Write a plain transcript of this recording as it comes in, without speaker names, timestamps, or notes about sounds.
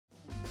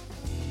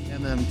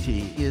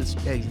MMT is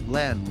a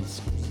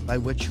lens by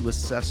which you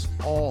assess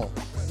all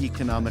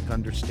economic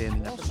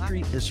understanding. Wall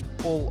Street is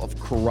full of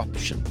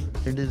corruption.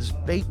 It is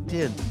baked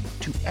in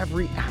to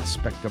every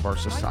aspect of our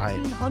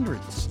society.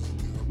 1900s,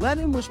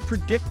 Lenin was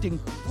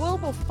predicting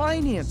global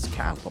finance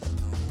capital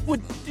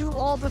would do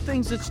all the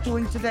things it's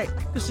doing today.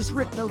 This is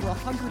written over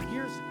 100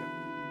 years ago.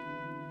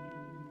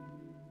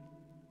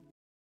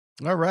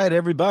 All right,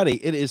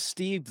 everybody. It is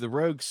Steve, the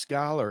Rogue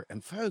Scholar.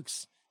 And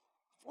folks,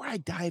 before I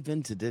dive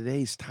into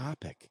today's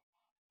topic,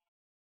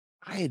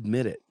 I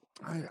admit it.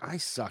 I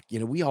suck. You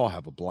know, we all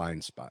have a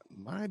blind spot.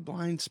 My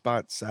blind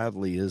spot,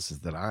 sadly, is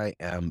that I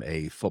am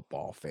a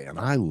football fan.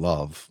 I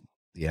love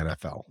the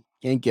NFL.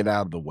 Can't get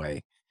out of the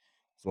way.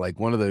 It's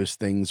like one of those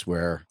things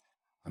where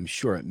I'm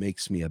sure it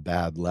makes me a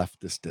bad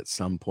leftist at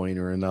some point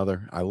or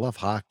another. I love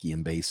hockey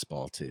and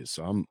baseball too,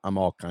 so I'm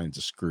all kinds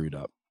of screwed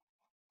up.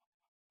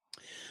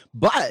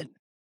 But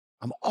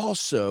I'm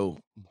also,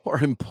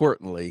 more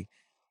importantly,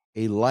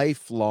 a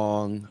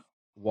lifelong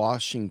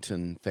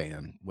Washington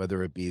fan,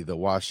 whether it be the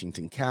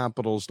Washington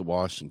Capitals, the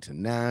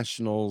Washington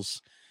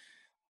Nationals,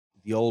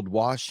 the old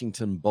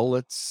Washington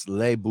Bullets,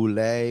 Les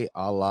Boulets,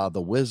 a la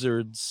the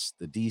Wizards,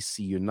 the DC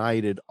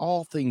United,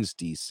 all things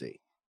DC.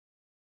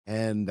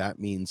 And that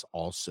means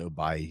also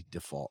by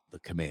default, the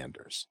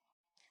Commanders.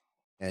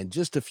 And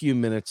just a few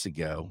minutes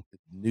ago,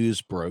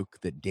 news broke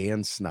that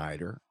Dan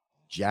Snyder,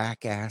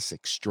 jackass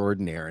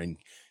extraordinaire and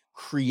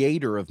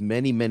creator of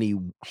many, many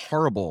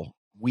horrible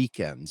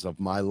weekends of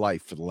my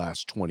life for the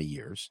last 20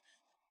 years,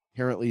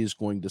 apparently is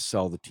going to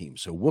sell the team.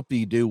 So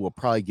whoopie-doo, we'll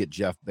probably get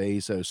Jeff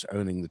Bezos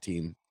owning the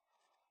team.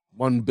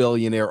 One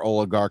billionaire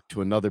oligarch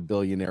to another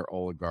billionaire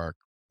oligarch,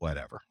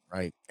 whatever,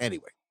 right?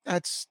 Anyway,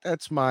 that's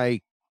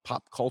my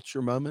pop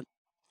culture moment.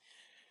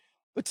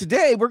 But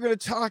today we're going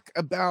to talk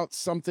about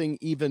something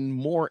even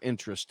more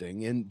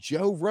interesting, and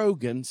Joe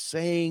Rogan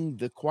saying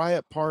the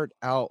quiet part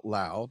out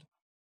loud.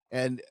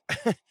 And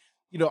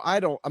you know,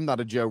 I'm not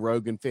a Joe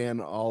Rogan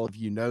fan. All of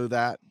you know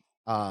that.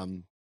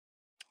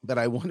 But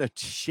I want to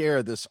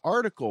share this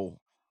article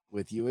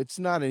with you. It's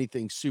not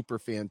anything super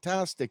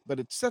fantastic,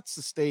 but it sets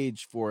the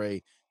stage for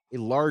a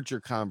larger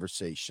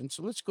conversation.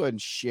 So let's go ahead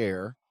and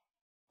share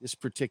this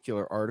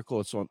particular article.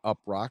 It's on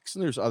UpRocks,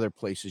 and there's other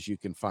places you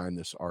can find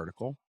this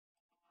article.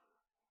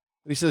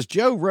 But he says,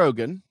 Joe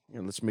Rogan,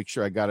 and let's make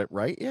sure I got it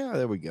right. Yeah,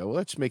 there we go.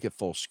 Let's make it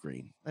full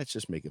screen. Let's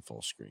just make it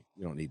full screen.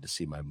 You don't need to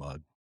see my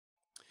mug.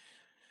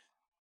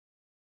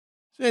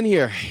 So in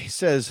here, he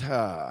says,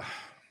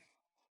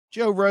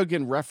 Joe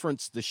Rogan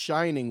referenced The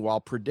Shining while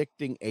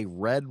predicting a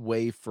red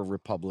wave for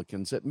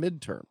Republicans at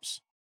midterms.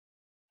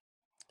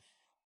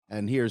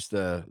 And here's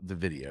the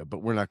video,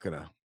 but we're not going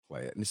to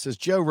play it. And it says,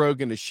 Joe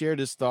Rogan has shared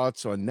his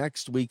thoughts on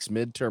next week's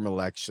midterm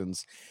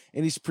elections,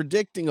 and he's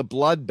predicting a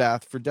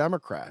bloodbath for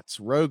Democrats.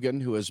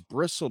 Rogan, who has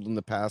bristled in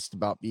the past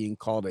about being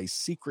called a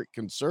secret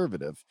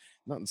conservative,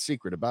 nothing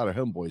secret about it,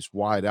 homeboy's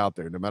wide out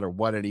there, no matter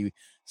what any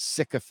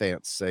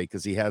sycophants say,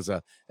 because he has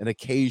an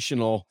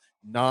occasional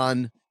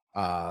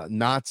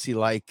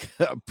Nazi-like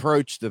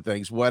approach to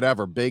things,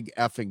 whatever, big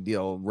effing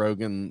deal.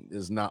 Rogan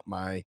is not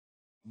my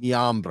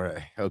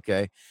miambre,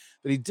 okay?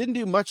 But he didn't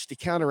do much to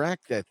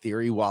counteract that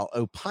theory while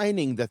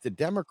opining that the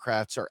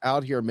Democrats are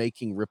out here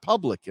making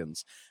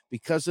Republicans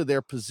because of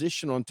their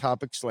position on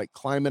topics like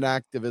climate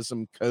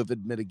activism,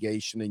 COVID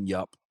mitigation, and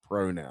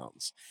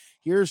pronouns.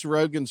 Here's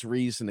Rogan's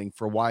reasoning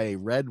for why a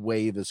red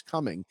wave is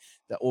coming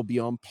that will be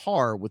on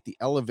par with the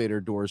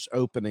elevator doors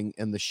opening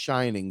in The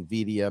Shining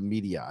via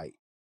Mediaite.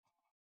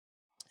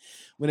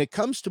 When it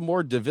comes to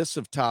more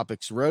divisive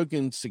topics,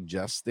 Rogan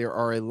suggests there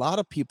are a lot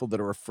of people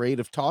that are afraid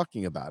of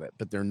talking about it,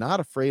 but they're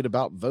not afraid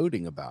about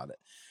voting about it,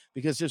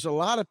 because there's a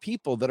lot of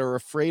people that are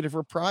afraid of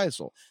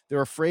reprisal.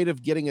 They're afraid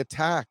of getting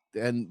attacked,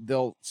 and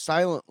they'll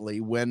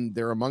silently, when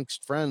they're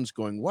amongst friends,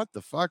 going, what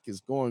the fuck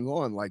is going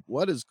on? Like,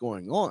 what is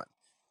going on?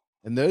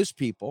 And those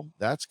people,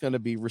 that's going to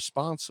be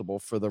responsible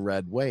for the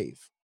red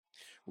wave.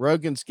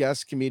 Rogan's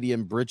guest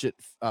comedian Bridget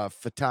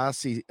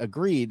Fatasi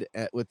agreed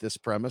with this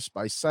premise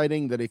by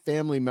citing that a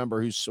family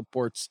member who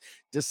supports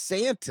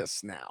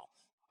DeSantis now,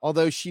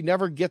 although she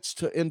never gets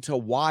into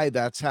why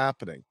that's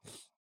happening.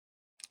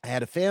 I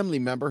had a family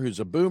member who's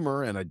a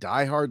boomer and a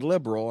diehard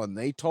liberal, and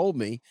they told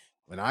me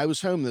when I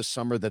was home this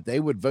summer that they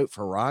would vote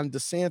for Ron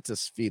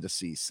DeSantis,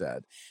 Fatasi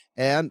said.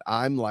 And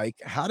I'm like,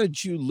 how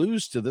did you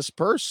lose to this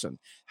person?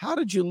 How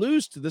did you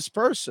lose to this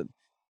person?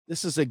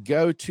 This is a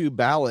go-to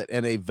ballot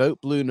and a vote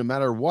blue no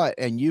matter what,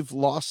 and you've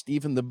lost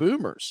even the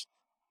boomers.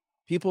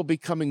 People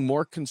becoming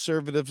more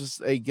conservative as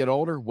they get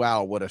older.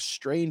 Wow, what a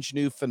strange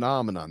new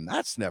phenomenon.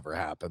 That's never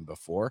happened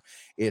before.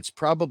 It's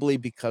probably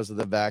because of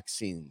the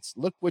vaccines.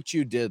 Look what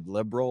you did,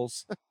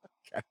 liberals.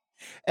 Okay.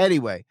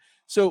 Anyway,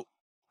 so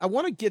I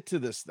want to get to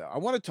this, though. I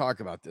want to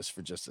talk about this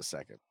for just a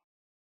second.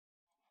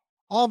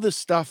 All this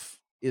stuff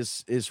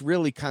is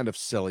really kind of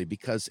silly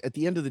because at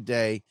the end of the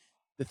day,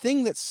 the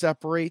thing that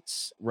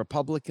separates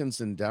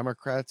Republicans and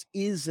Democrats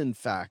is, in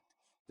fact,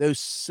 those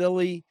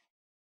silly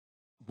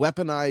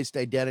weaponized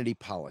identity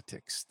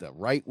politics. The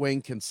right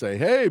wing can say,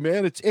 "Hey,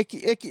 man, it's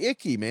icky, icky,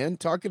 icky, man,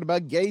 talking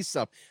about gay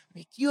stuff." I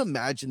mean, can you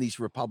imagine these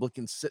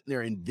Republicans sitting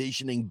there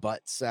envisioning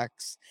butt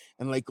sex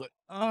and like,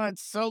 "Oh,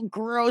 it's so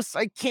gross.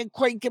 I can't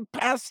quite get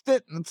past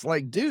it." And it's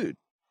like, dude,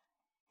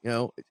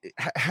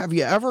 have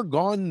you ever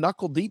gone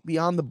knuckle deep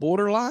beyond the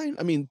borderline?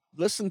 I mean,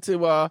 listen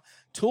to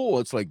Tool.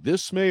 It's like,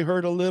 this may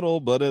hurt a little,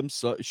 but I'm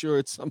sure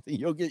it's something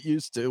you'll get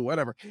used to.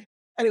 Whatever.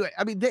 Anyway,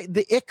 I mean,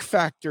 the ick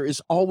factor is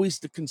always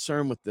the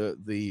concern with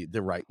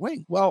the right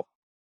wing. Well,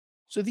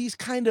 so these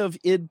kind of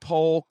id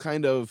poll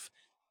kind of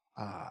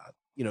uh,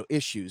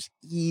 issues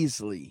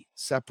easily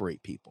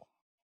separate people.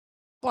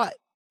 But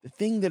the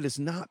thing that is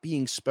not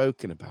being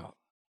spoken about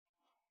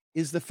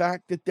is the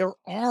fact that there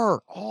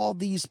are all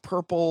these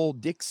purple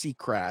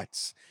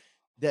Dixiecrats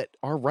that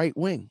are right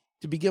wing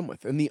to begin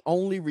with. And the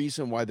only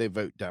reason why they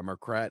vote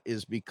Democrat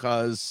is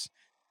because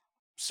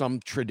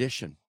some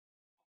tradition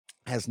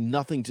has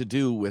nothing to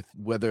do with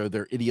whether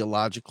they're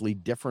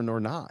ideologically different or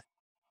not.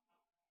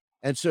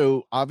 And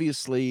so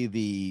obviously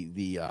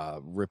the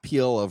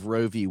repeal of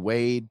Roe v.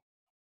 Wade,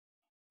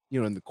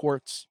 in the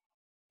courts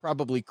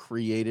probably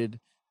created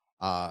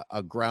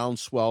a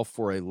groundswell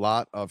for a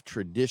lot of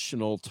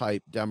traditional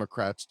type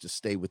Democrats to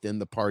stay within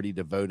the party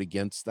to vote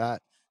against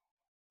that.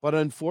 But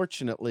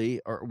unfortunately,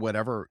 or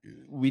whatever,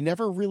 we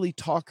never really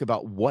talk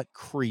about what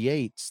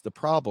creates the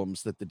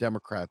problems that the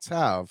Democrats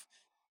have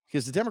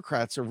because the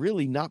Democrats are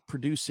really not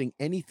producing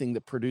anything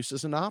that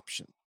produces an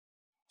option.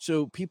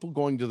 So people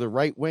going to the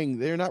right wing,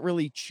 they're not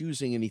really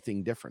choosing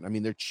anything different. I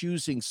mean, they're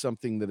choosing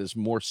something that is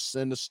more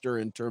sinister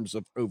in terms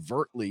of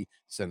overtly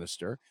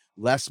sinister,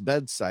 less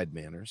bedside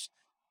manners.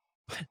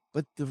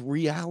 But the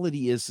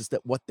reality is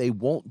that what they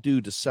won't do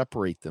to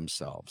separate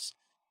themselves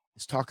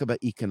is talk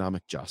about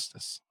economic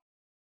justice.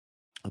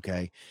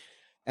 Okay.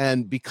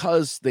 And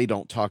because they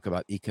don't talk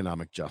about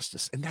economic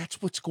justice, and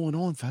that's what's going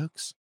on,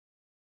 folks.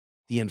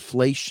 The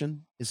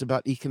inflation is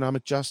about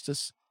economic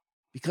justice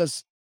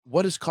because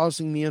what is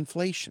causing the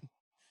inflation?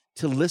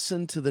 To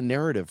listen to the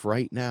narrative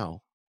right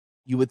now,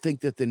 you would think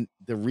that the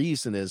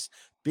reason is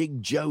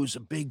Big Joe's a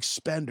big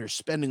spender,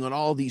 spending on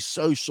all these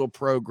social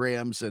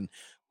programs and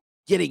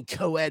getting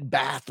co-ed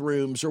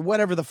bathrooms or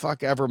whatever the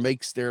fuck ever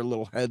makes their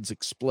little heads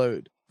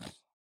explode.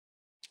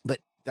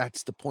 But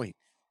that's the point.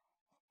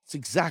 It's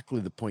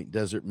exactly the point,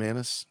 Desert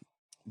Manus.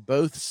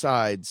 Both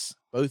sides,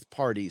 both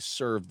parties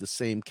serve the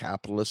same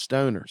capitalist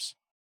donors.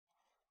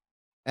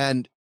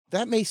 And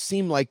that may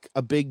seem like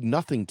a big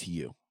nothing to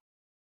you.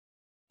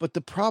 But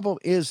the problem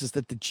is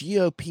that the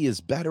GOP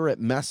is better at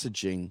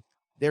messaging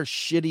their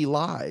shitty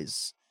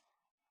lies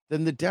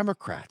than the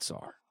Democrats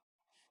are.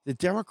 The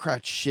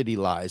Democrats' shitty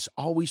lies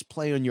always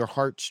play on your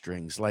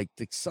heartstrings, like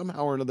they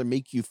somehow or another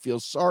make you feel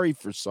sorry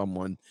for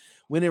someone,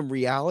 when in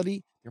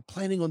reality, they're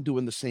planning on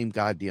doing the same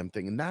goddamn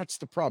thing. And that's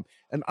the problem.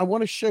 And I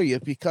want to show you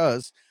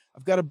because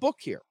I've got a book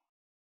here.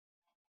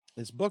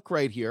 This book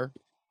right here.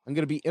 I'm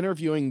going to be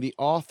interviewing the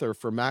author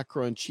for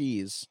Macro and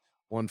Cheese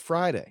on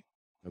Friday.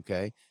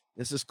 Okay.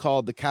 This is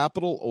called The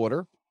Capital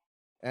Order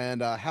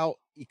and how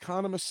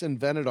economists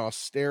invented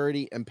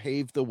austerity and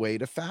paved the way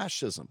to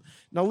fascism.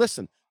 Now,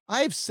 listen,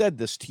 I've said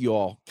this to you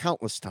all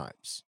countless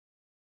times.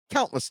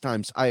 Countless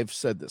times I have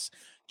said this.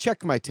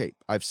 Check my tape.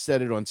 I've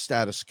said it on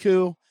Status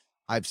Quo.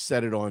 I've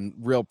said it on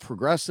Real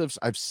Progressives.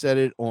 I've said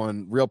it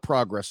on Real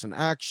Progress in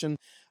Action.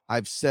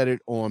 I've said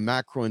it on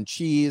Macro and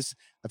Cheese.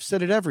 I've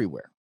said it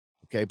everywhere.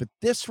 Okay. But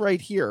this right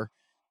here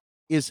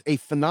is a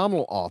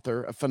phenomenal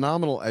author, a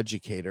phenomenal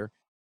educator,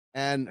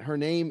 and her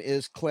name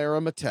is Clara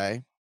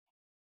Mattei.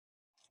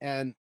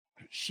 And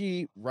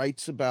she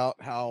writes about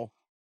how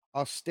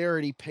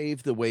austerity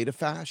paved the way to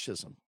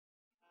fascism.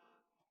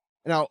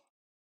 Now,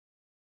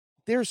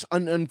 there's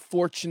an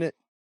unfortunate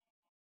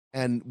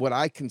and what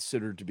I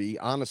consider to be,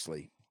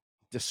 honestly,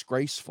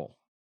 disgraceful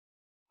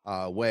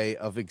way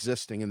of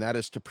existing, and that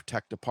is to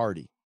protect a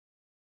party,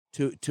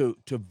 to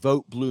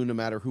vote blue no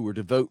matter who, or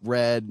to vote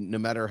red no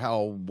matter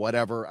how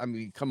whatever. I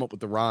mean, come up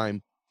with the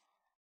rhyme.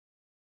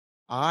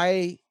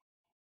 I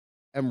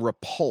am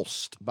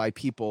repulsed by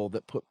people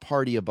that put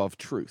party above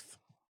truth.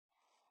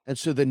 And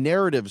so the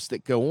narratives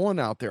that go on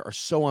out there are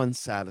so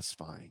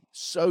unsatisfying,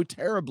 so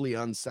terribly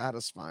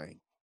unsatisfying.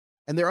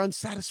 And they're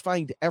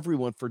unsatisfying to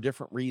everyone for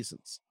different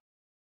reasons.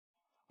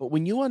 But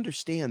when you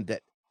understand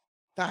that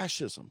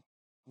fascism,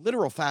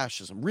 literal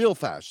fascism, real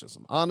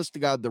fascism, honest to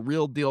God, the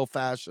real deal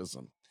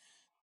fascism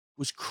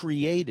was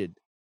created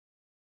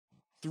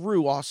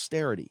through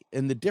austerity.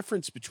 And the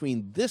difference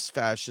between this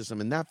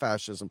fascism and that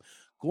fascism,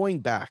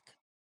 going back,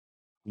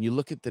 when you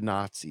look at the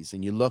Nazis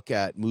and you look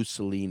at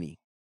Mussolini,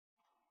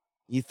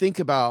 you think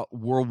about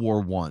World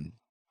War One,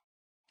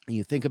 and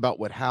you think about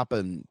what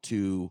happened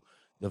to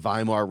the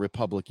Weimar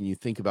Republic, and you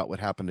think about what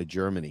happened to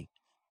Germany.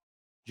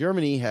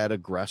 Germany had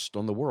aggressed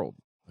on the world.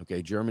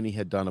 Okay, Germany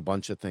had done a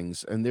bunch of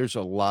things, and there's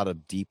a lot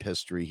of deep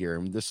history here.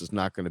 And this is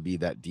not going to be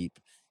that deep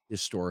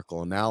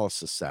historical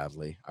analysis,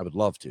 sadly. I would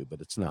love to, but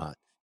it's not.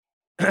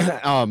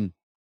 um,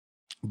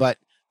 but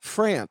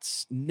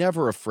France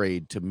never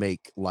afraid to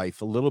make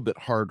life a little bit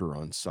harder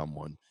on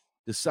someone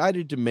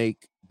decided to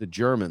make the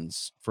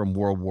Germans from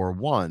World War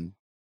One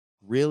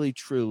really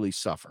truly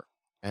suffer.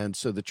 And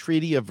so the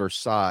Treaty of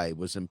Versailles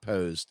was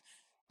imposed,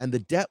 and the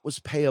debt was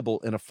payable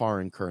in a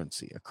foreign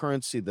currency, a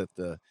currency that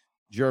the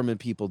German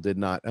people did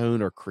not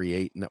own or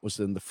create, and that was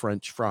in the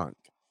French franc.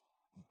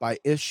 By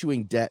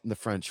issuing debt in the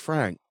French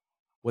franc,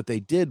 what they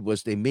did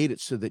was they made it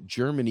so that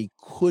Germany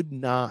could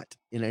not,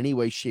 in any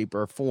way, shape,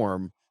 or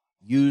form,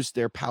 use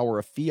their power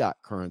of fiat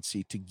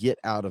currency to get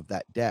out of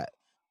that debt.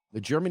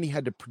 The Germany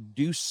had to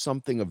produce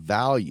something of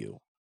value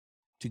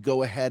to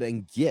go ahead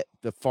and get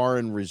the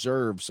foreign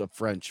reserves of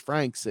French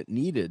francs it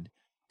needed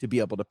to be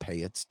able to pay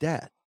its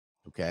debt.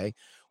 Okay.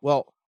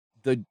 Well,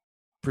 the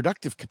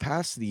productive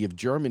capacity of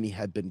Germany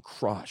had been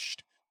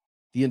crushed,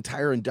 the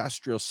entire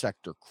industrial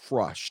sector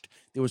crushed.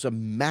 There was a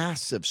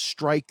massive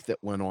strike that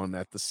went on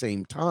at the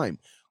same time,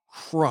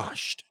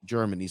 crushed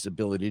Germany's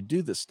ability to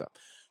do this stuff.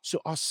 So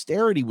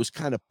austerity was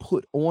kind of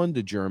put on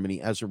to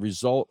Germany as a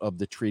result of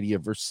the Treaty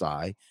of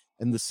Versailles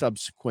and the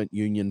subsequent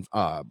union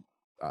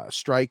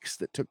strikes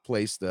that took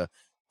place, the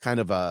kind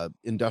of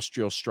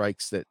industrial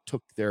strikes that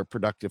took their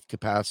productive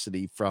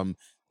capacity from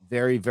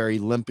very, very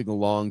limping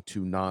along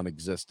to non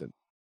existent.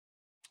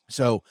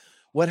 So,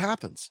 what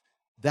happens?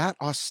 That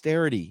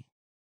austerity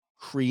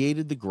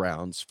created the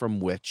grounds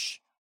from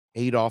which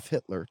Adolf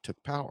Hitler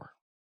took power.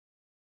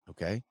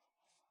 Okay.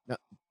 Now,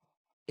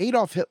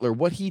 Adolf Hitler,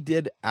 what he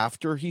did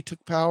after he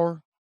took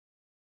power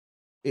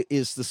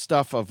is the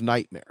stuff of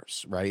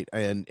nightmares, right?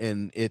 And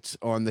it's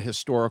on the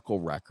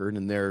historical record,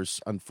 and there's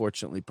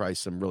unfortunately probably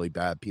some really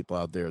bad people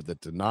out there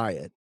that deny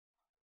it.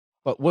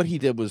 But what he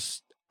did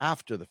was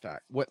after the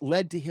fact. What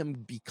led to him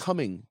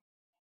becoming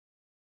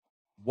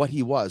what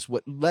he was,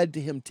 what led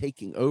to him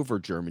taking over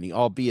Germany,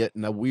 albeit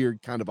in a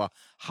weird kind of a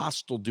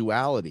hostile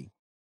duality,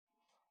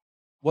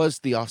 was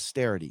the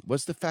austerity,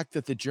 was the fact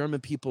that the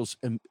German people's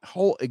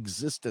whole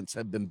existence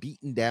had been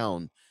beaten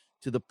down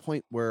to the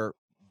point where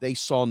they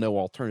saw no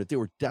alternative. They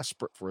were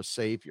desperate for a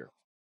savior.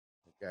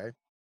 Okay.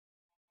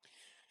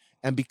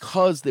 And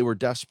because they were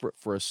desperate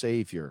for a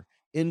savior,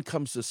 in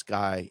comes this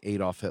guy,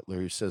 Adolf Hitler,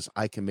 who says,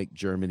 I can make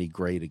Germany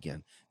great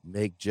again.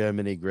 Make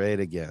Germany great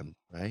again.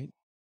 Right.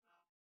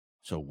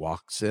 So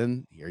walks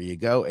in, here you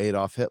go,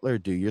 Adolf Hitler,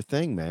 do your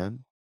thing,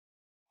 man.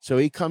 So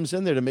he comes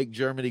in there to make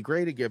Germany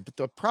great again. But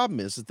the problem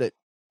is that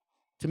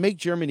to make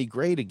Germany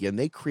great again,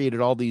 they created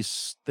all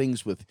these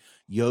things with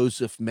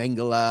Josef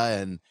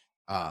Mengele and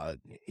uh,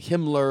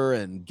 Himmler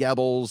and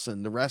Goebbels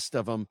and the rest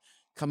of them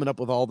coming up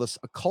with all this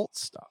occult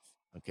stuff.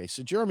 Okay,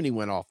 so Germany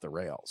went off the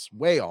rails,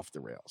 way off the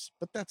rails.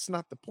 But that's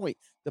not the point.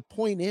 The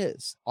point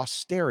is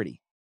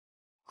austerity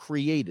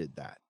created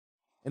that.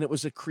 And it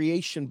was a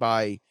creation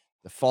by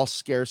the false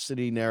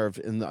scarcity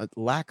narrative and the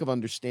lack of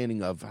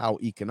understanding of how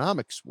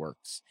economics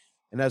works.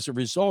 And as a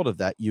result of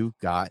that, you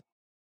got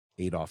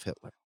Adolf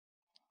Hitler.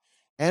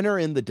 Enter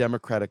in the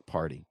Democratic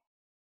Party,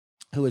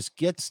 who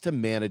gets to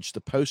manage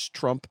the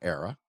post-Trump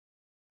era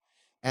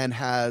and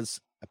has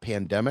a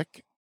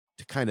pandemic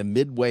to kind of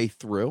midway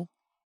through,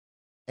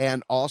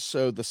 and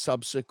also the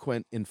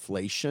subsequent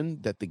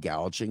inflation that the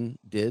gouging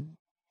did,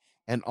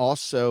 and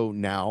also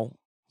now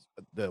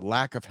the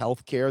lack of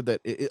health care,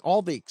 that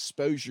all the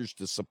exposures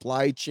to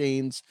supply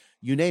chains,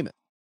 you name it.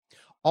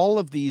 All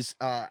of these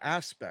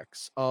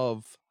aspects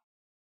of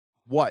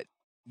what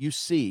you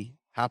see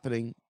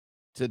happening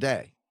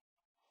today.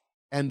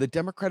 And the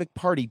Democratic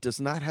Party does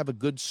not have a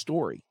good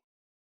story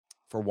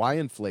for why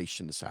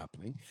inflation is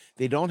happening.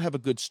 They don't have a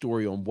good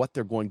story on what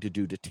they're going to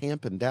do to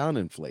tampen down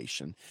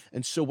inflation.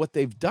 And so what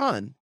they've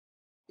done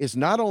is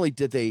not only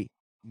did they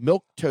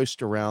milk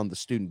toast around the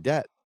student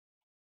debt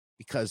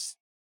because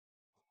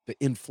the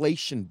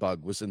inflation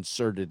bug was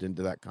inserted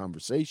into that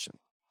conversation.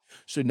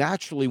 So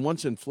naturally,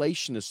 once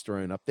inflation is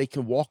thrown up, they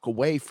can walk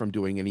away from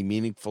doing any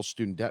meaningful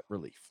student debt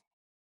relief.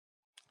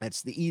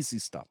 That's the easy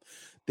stuff.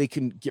 They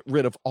can get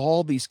rid of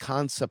all these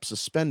concepts of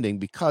spending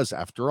because,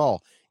 after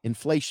all,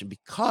 inflation,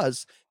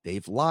 because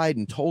they've lied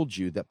and told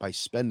you that by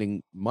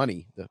spending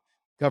money, the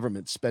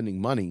government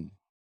spending money,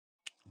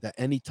 that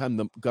anytime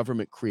the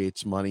government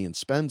creates money and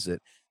spends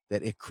it,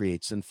 that it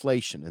creates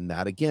inflation. And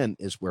that again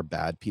is where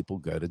bad people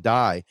go to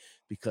die,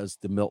 because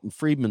the Milton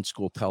Friedman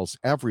School tells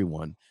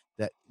everyone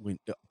that when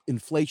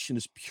inflation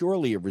is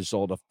purely a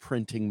result of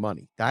printing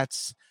money.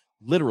 That's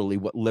literally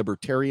what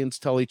libertarians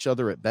tell each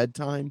other at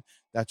bedtime.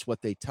 That's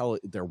what they tell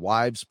their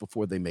wives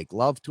before they make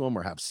love to them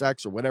or have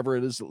sex or whatever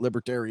it is that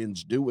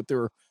libertarians do with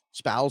their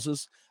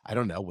spouses. I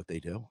don't know what they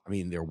do. I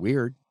mean, they're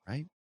weird,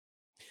 right?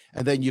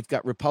 And then you've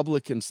got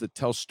Republicans that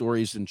tell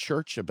stories in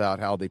church about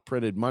how they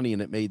printed money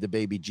and it made the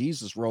baby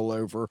Jesus roll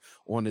over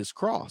on his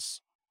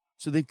cross.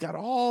 So they've got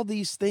all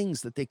these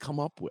things that they come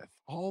up with,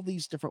 all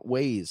these different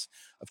ways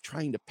of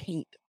trying to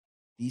paint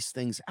these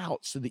things out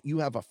so that you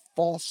have a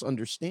false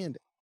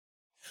understanding.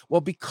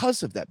 Well,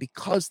 because of that,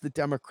 because the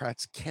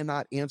Democrats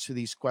cannot answer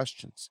these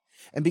questions,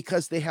 and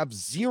because they have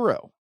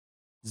zero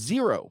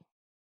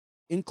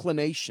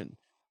inclination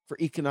for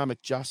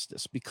economic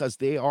justice, because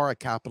they are a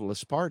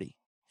capitalist party,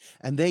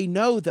 And they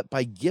know that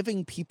by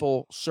giving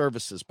people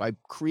services, by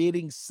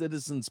creating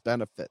citizens'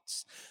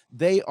 benefits,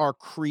 they are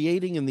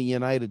creating in the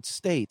United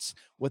States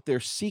what they're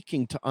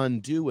seeking to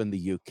undo in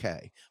the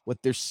UK,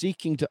 what they're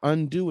seeking to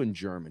undo in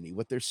Germany,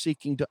 what they're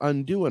seeking to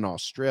undo in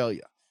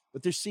Australia,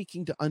 what they're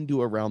seeking to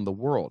undo around the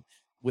world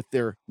with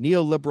their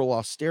neoliberal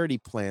austerity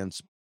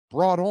plans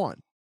brought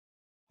on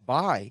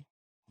by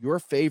your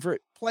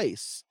favorite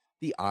place,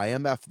 the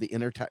IMF, the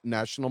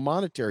International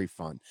Monetary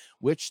Fund,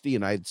 which the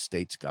United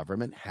States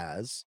government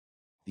has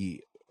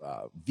the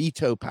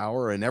veto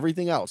power and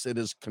everything else. It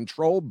is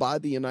controlled by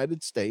the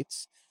United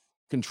States,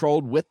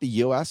 controlled with the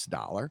US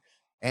dollar,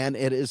 and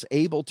it is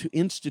able to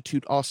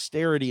institute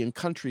austerity in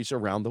countries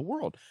around the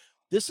world.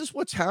 This is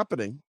what's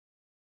happening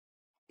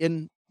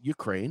in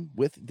Ukraine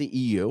with the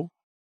EU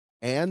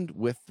and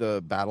with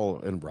the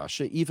battle in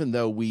Russia, even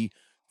though we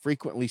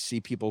frequently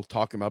see people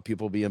talking about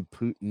people being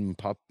Putin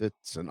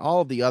puppets and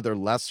all the other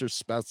lesser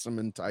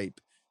specimen type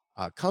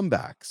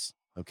comebacks.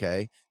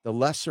 Okay. The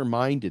lesser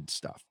minded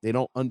stuff. They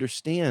don't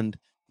understand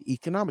the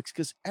economics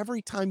because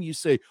every time you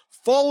say,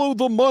 follow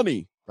the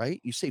money, right?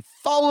 You say,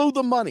 follow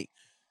the money,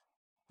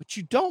 but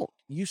you don't.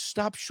 You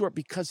stop short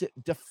because it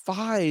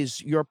defies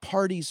your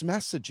party's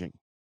messaging.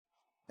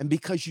 And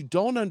because you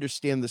don't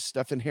understand this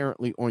stuff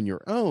inherently on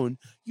your own,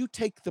 you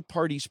take the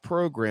party's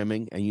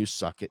programming and you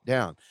suck it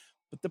down.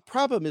 But the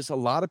problem is a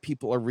lot of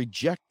people are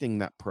rejecting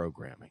that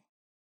programming.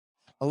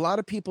 A lot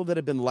of people that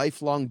have been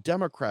lifelong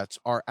Democrats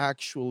are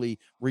actually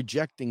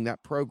rejecting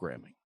that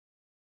programming.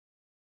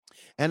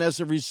 And as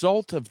a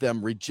result of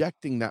them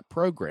rejecting that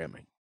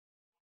programming,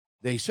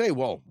 they say,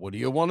 well, what do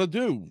you want to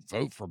do?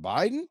 Vote for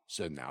Biden?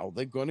 So now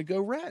they're going to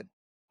go red,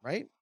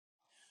 right?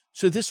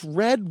 So this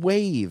red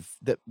wave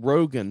that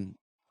Rogan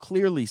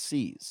clearly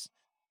sees,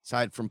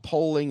 aside from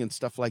polling and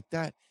stuff like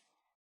that,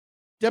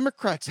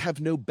 Democrats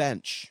have no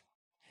bench.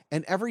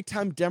 And every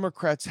time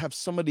Democrats have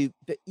somebody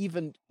that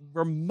even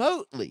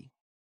remotely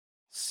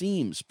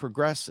seems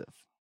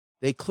progressive,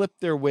 they clip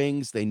their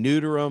wings, they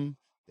neuter them,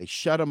 they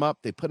shut them up,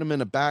 they put them in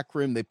a back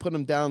room, they put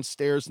them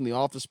downstairs in the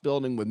office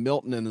building with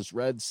Milton and his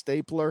red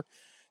stapler.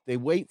 They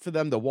wait for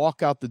them to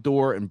walk out the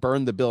door and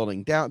burn the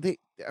building down.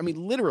 I mean,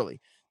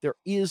 literally, there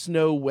is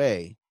no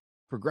way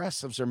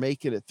progressives are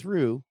making it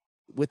through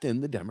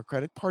within the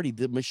Democratic Party.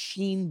 The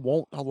machine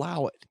won't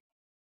allow it.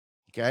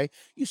 Okay.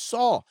 You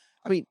saw,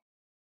 I mean,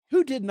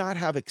 who did not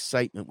have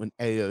excitement when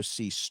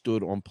AOC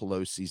stood on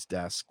Pelosi's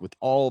desk with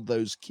all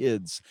those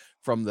kids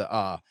from the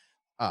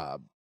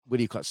what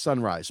do you call it,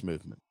 Sunrise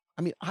Movement?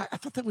 I mean, I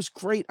thought that was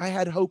great. I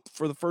had hope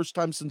for the first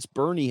time since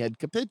Bernie had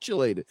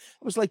capitulated.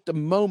 It was like the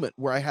moment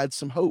where I had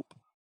some hope.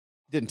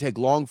 Didn't take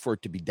long for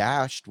it to be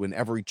dashed when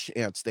every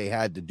chance they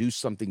had to do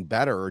something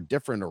better or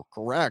different or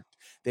correct,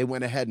 they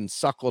went ahead and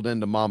suckled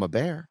into Mama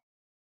Bear.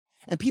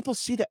 And people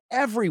see that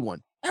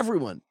everyone,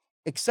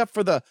 except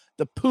for the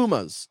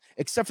Pumas,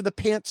 except for the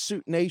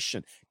Pantsuit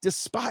Nation,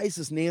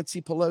 despises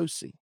Nancy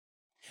Pelosi.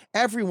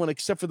 Everyone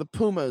except for the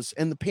Pumas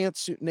and the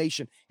Pantsuit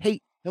Nation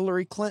hate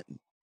Hillary Clinton.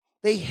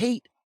 They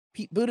hate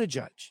Pete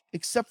Buttigieg,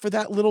 except for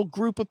that little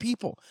group of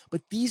people.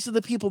 But these are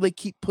the people they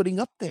keep putting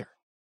up there.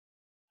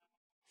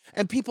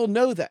 And people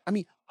know that. I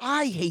mean,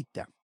 I hate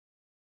them.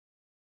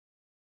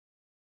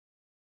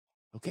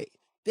 Okay.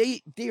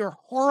 They are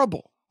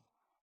horrible.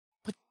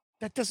 But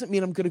that doesn't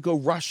mean I'm going to go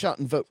rush out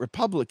and vote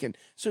Republican.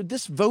 So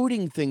this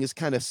voting thing is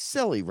kind of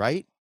silly,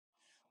 right?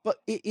 But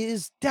it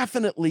is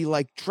definitely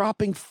like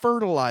dropping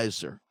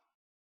fertilizer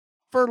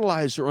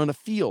on a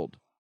field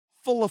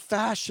full of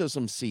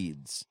fascism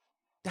seeds.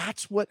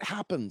 That's what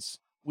happens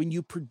when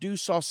you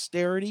produce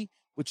austerity,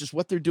 which is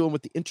what they're doing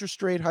with the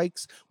interest rate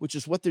hikes, which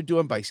is what they're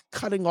doing by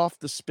cutting off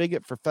the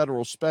spigot for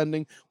federal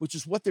spending, which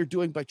is what they're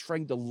doing by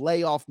trying to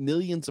lay off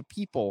millions of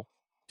people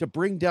to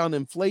bring down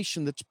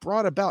inflation that's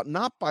brought about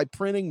not by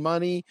printing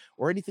money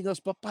or anything else,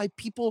 but by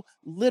people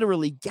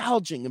literally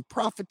gouging and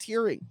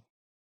profiteering.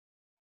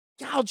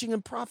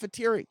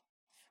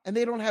 And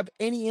they don't have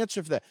any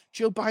answer for that.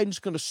 Joe Biden's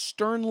going to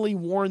sternly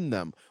warn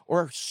them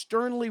or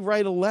sternly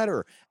write a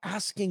letter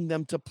asking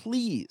them to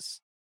please,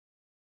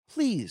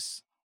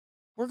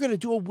 we're going to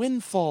do a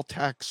windfall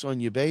tax on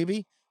you,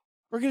 baby.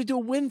 We're going to do a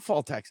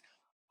windfall tax.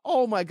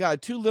 Oh my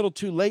God, too little,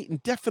 too late,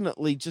 and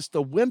definitely just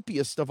the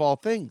wimpiest of all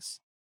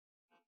things.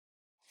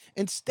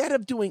 Instead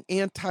of doing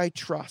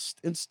antitrust,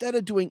 instead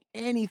of doing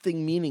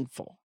anything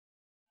meaningful,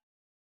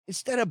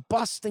 instead of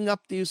busting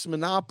up these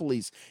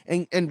monopolies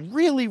and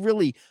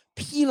really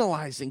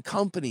penalizing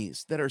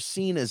companies that are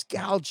seen as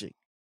gouging,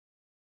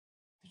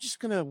 they're just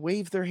going to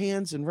wave their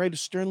hands and write a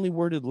sternly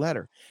worded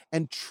letter.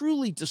 And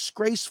truly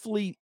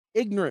disgracefully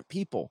ignorant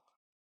people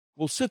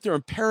will sit there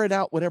and parrot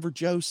out whatever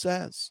Joe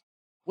says.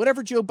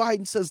 Whatever Joe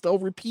Biden says, they'll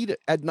repeat it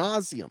ad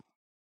nauseum.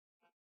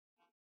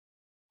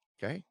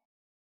 Okay?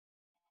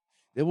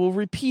 They will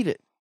repeat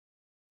it.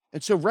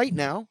 And so right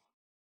now,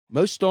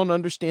 most don't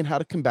understand how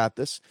to combat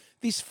this.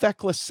 These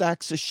feckless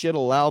sacks of shit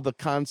allow the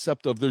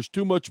concept of there's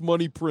too much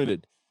money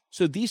printed.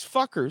 So these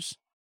fuckers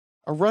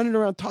are running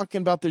around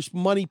talking about there's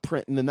money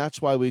printing and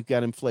that's why we've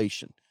got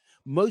inflation.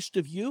 Most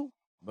of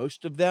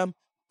them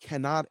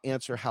cannot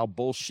answer how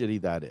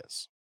bullshitty that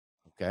is.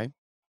 Okay.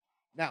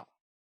 Now,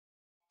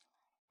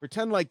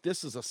 pretend like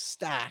this is a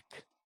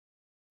stack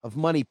of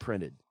money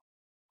printed.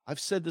 I've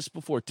said this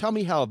before. Tell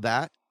me how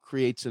that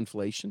creates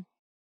inflation.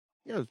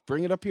 Yeah, let's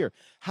bring it up here.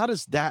 How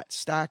does that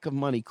stack of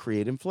money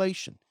create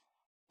inflation?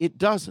 It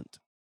doesn't.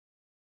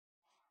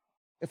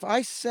 If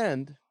I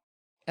send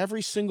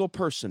every single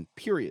person,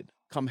 period,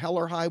 come hell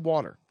or high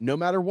water, no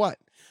matter what,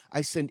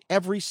 I send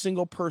every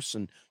single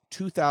person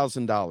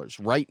 $2,000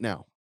 right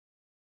now.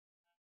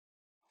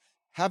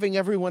 Having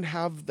everyone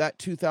have that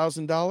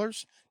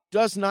 $2,000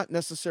 does not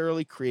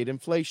necessarily create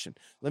inflation.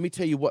 Let me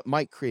tell you what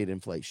might create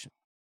inflation.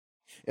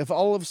 If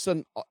all of a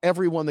sudden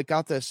everyone that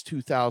got this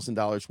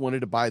 $2,000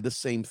 wanted to buy the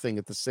same thing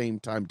at the same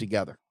time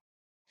together,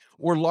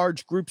 or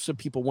large groups of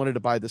people wanted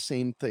to buy the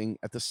same thing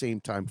at the same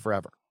time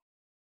forever.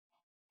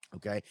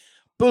 Okay.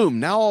 Boom.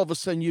 Now all of a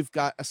sudden you've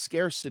got a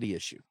scarcity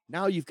issue.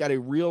 Now you've got a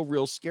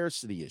real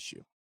scarcity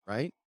issue,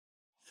 right?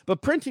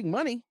 But printing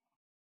money,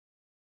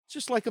 it's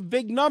just like a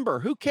big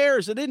number. Who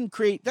cares?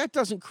 That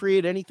doesn't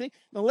create anything.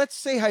 Now let's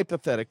say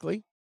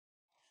hypothetically,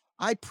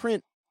 I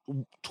print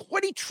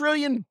 20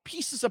 trillion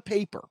pieces of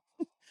paper.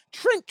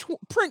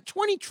 Print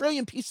 20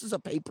 trillion pieces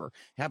of paper.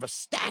 Have a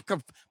stack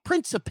of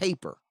prints of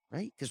paper,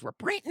 right? Because we're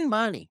printing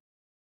money.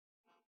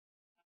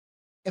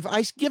 If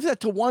I give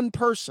that to one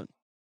person,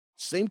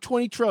 same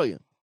 20 trillion,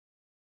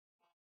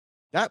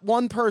 that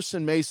one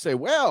person may say,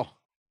 well,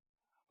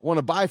 I want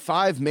to buy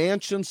 5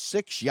 mansions,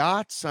 6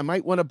 yachts. I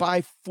might want to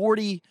buy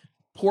 40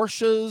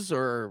 Porsches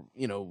or,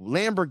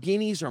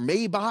 Lamborghinis or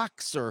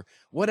Maybachs or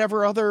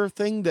whatever other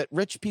thing that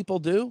rich people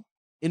do.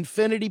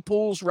 Infinity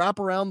pools, wrap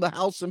around the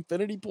house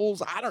infinity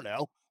pools. I don't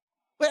know.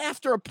 But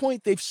after a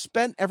point, they've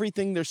spent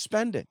everything they're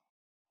spending.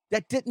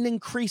 That didn't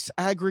increase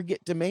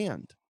aggregate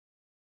demand.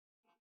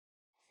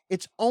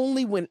 It's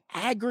only when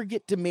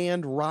aggregate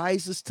demand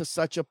rises to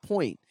such a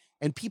point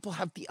and people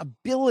have the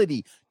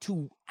ability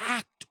to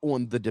act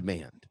on the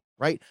demand,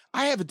 right?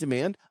 I have a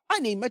demand. I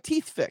need my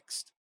teeth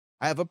fixed.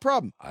 I have a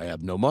problem. I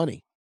have no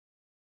money.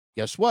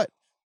 Guess what?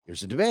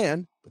 There's a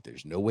demand, but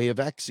there's no way of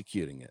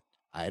executing it.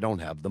 I don't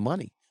have the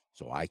money,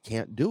 so I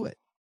can't do it.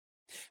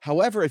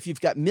 However, if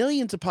you've got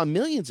millions upon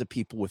millions of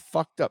people with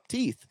fucked up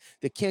teeth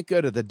that can't go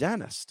to the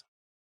dentist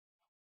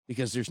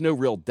because there's no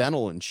real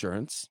dental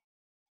insurance,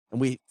 and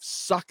we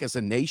suck as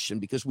a nation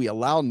because we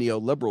allow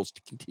neoliberals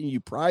to continue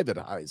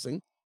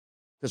privatizing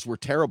because we're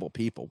terrible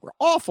people. We're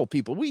awful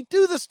people. We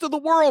do this to the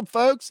world,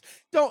 folks.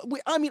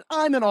 I'm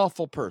an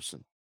awful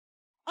person.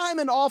 I'm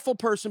an awful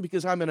person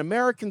because I'm an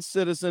American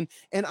citizen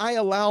and I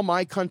allow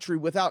my country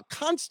without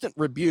constant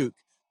rebuke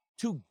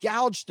to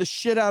gouge the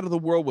shit out of the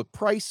world with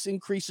price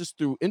increases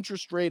through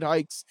interest rate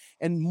hikes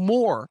and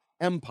more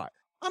empire.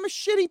 I'm a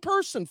shitty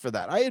person for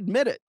that. I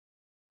admit it.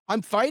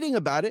 I'm fighting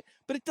about it,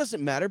 but it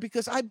doesn't matter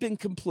because I've been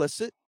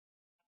complicit.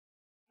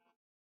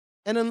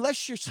 And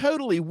unless you're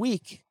totally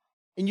weak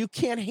and you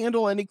can't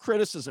handle any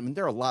criticism, and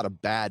there are a lot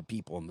of bad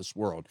people in this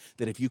world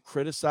that if you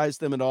criticize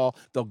them at all,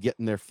 they'll get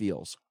in their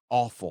feels.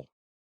 Awful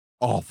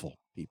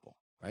people,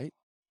 right?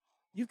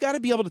 You've got to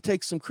be able to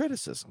take some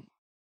criticism.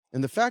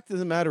 And the fact of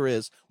the matter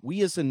is,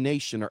 we as a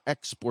nation are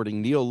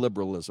exporting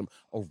neoliberalism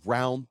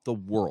around the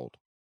world.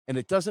 And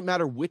it doesn't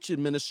matter which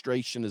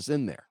administration is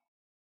in there.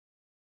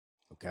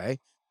 Okay?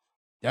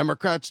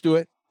 Democrats do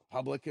it.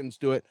 Republicans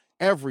do it.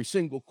 Every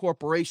single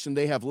corporation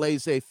they have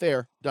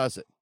laissez-faire does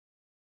it.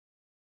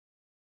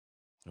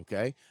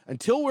 Okay?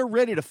 Until we're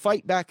ready to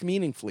fight back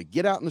meaningfully,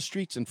 get out in the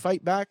streets and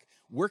fight back,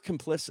 we're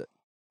complicit.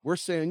 We're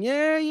saying,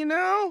 yeah,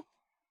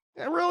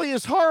 that really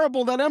is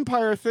horrible, that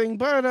empire thing,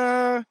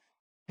 but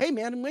hey,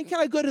 man, when can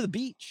I go to the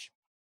beach?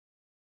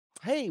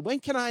 Hey, when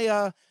can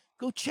I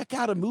go check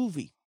out a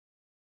movie?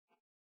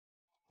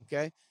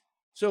 Okay?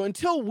 So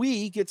until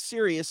we get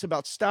serious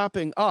about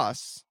stopping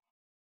us,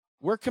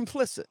 we're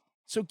complicit.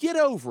 So get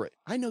over it.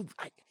 I know.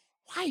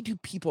 Why do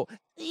people?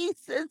 He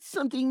said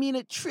something mean.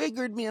 It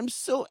triggered me. I'm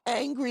so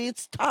angry.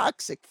 It's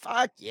toxic.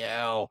 Fuck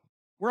you.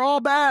 We're all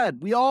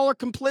bad. We all are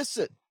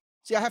complicit.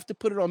 See, I have to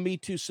put it on me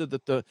too, so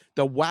that the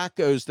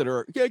wackos that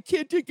are, I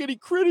can't take any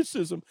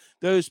criticism.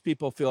 Those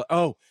people feel,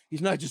 oh,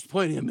 he's not just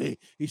pointing at me.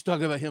 He's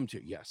talking about him too.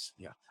 Yes,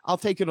 yeah. I'll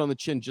take it on the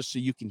chin just so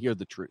you can hear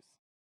the truth.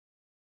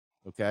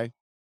 Okay,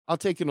 I'll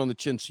take it on the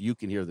chin so you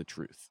can hear the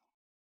truth.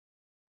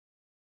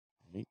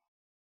 Right?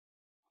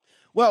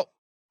 Well,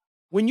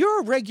 when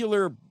you're a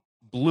regular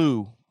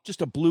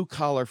just a blue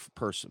collar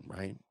person,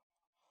 right?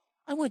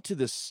 I went to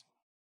this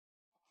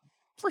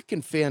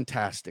freaking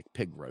fantastic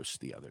pig roast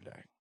the other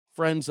day.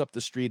 Friends up the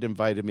street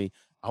invited me.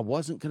 I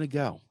wasn't going to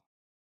go.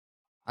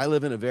 I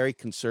live in a very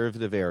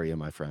conservative area,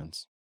 my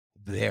friends.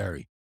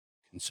 Very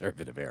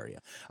conservative area.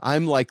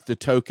 I'm like the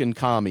token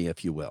commie,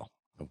 if you will.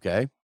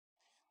 Okay.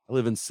 I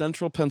live in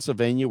central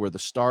Pennsylvania where the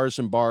stars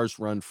and bars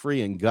run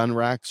free and gun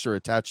racks are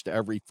attached to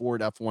every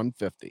Ford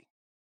F-150.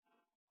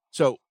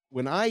 So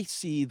when I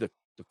see the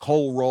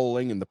coal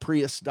rolling and the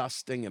Prius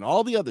dusting and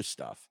all the other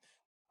stuff,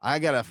 I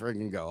got to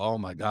freaking go, oh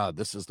my God,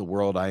 this is the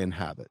world I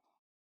inhabit.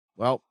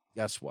 Well,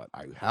 guess what?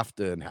 I have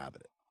to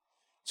inhabit it.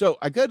 So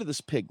I go to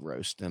this pig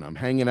roast and I'm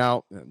hanging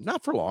out,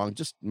 not for long,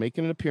 just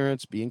making an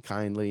appearance, being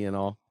kindly and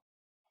all.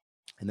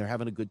 And they're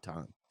having a good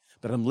time.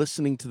 But I'm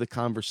listening to the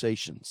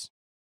conversations.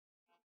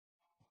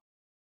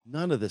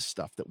 None of this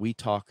stuff that we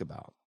talk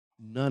about,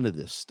 none of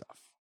this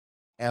stuff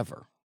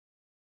ever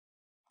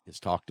is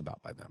talked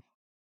about by them.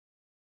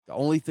 The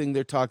only thing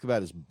they're talking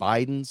about is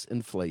Biden's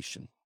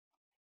inflation,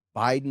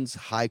 Biden's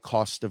high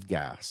cost of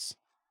gas,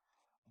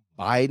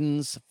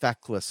 Biden's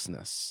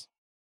fecklessness,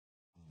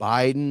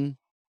 Biden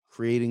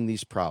creating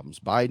these problems.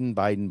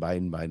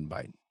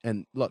 Biden.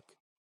 And look,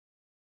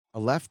 a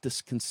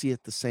leftist can see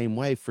it the same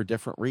way for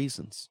different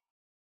reasons.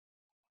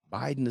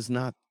 Biden is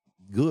not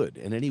good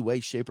in any way,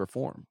 shape, or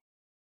form.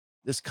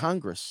 This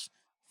Congress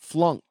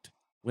flunked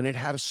when it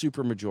had a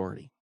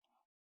supermajority.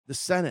 The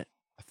Senate,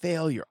 a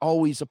failure,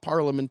 always a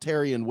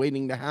parliamentarian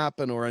waiting to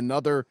happen or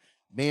another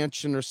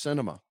mansion or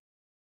cinema.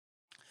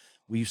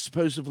 We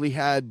supposedly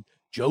had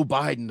Joe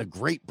Biden, the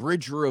great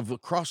bridger of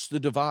across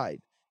the divide.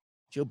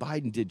 Joe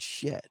Biden did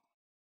shit.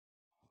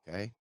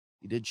 Okay.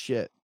 He did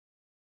shit.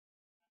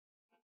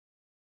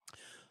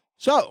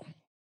 So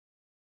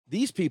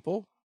these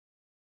people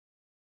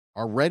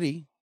are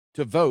ready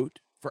to vote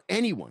for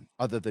anyone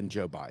other than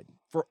Joe Biden,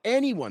 for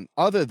anyone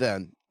other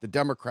than the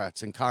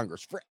Democrats in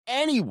Congress, for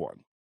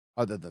anyone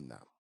other than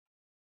them.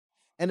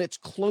 And it's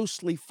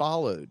closely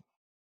followed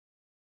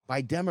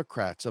by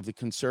Democrats of the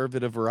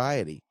conservative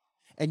variety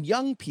and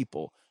young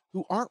people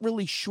who aren't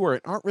really sure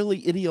and aren't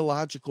really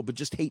ideological, but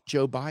just hate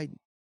Joe Biden.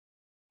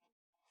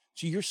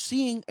 So you're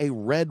seeing a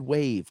red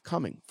wave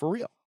coming for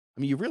real.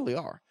 I mean, you really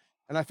are.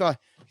 And I thought,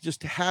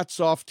 just hats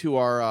off to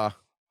our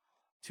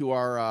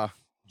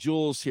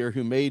Jules here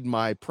who made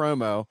my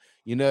promo.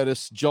 You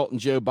notice Jolton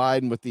Joe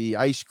Biden with the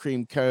ice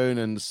cream cone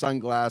and the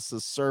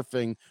sunglasses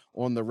surfing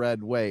on the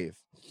red wave.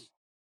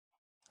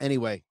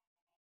 Anyway,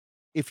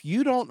 if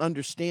you don't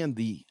understand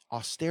the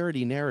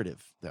austerity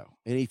narrative, though,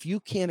 and if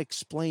you can't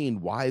explain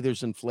why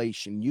there's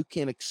inflation, you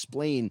can't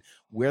explain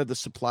where the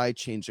supply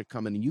chains are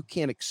coming, and you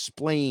can't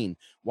explain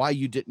why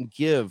you didn't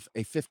give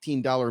a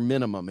 $15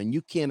 minimum, and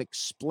you can't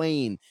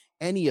explain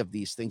any of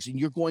these things, and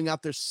you're going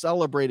out there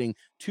celebrating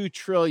 2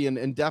 trillion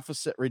in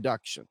deficit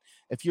reduction.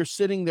 If you're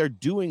sitting there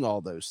doing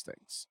all those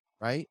things,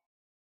 right?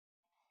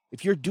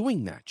 If you're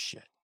doing that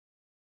shit,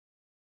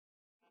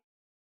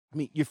 I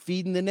mean, you're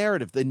feeding the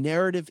narrative. The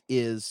narrative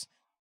is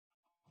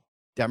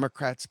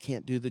Democrats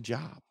can't do the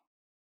job.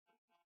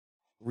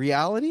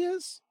 Reality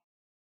is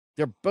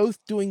they're both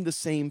doing the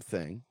same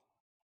thing.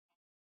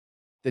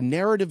 The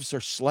narratives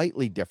are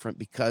slightly different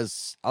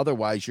because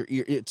otherwise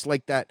it's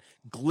like that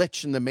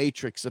glitch in the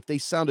matrix. If they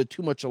sounded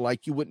too much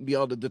alike, you wouldn't be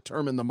able to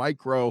determine the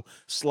micro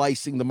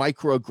slicing, the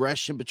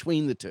microaggression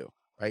between the two,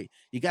 right?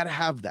 You got to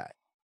have that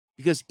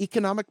because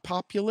economic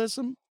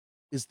populism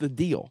is the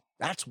deal.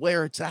 That's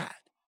where it's at.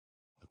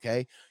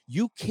 Okay.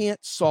 You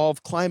can't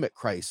solve climate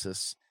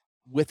crisis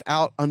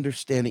without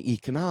understanding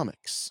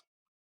economics.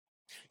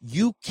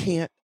 You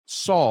can't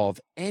solve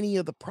any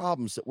of the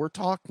problems that we're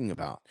talking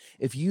about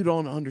if you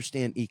don't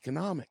understand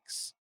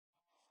economics.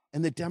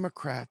 And the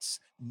Democrats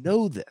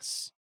know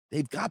this.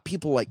 They've got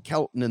people like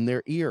Kelton in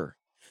their ear.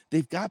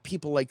 They've got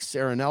people like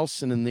Sarah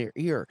Nelson in their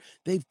ear.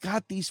 They've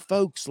got these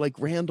folks like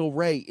Randall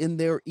Wray in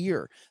their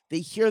ear. They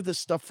hear this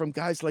stuff from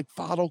guys like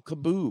Fadl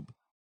Kaboub,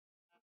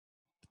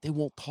 but they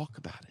won't talk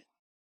about it.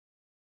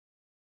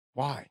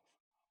 Why?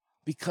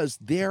 Because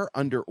they're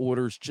under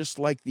orders just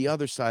like the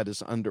other side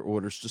is under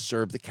orders to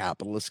serve the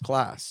capitalist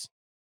class.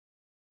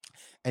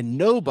 And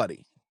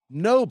nobody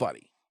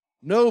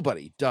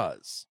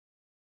does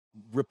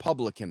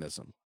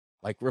republicanism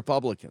like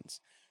Republicans.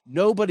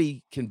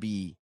 Nobody can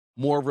be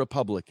more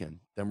Republican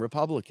than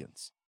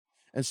Republicans.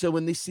 And so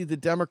when they see the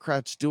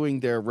Democrats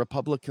doing their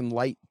Republican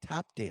light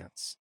tap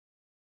dance,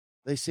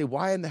 they say,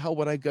 why in the hell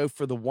would I go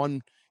for the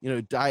one,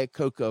 Diet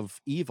Coke of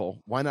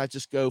evil? Why not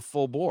just go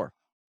full bore?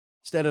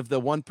 Instead of the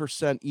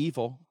 1%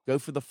 evil, go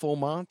for the full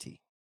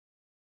Monty.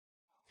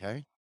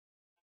 Okay.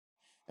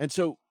 And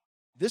so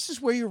this is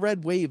where your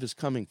red wave is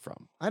coming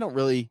from. I don't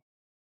really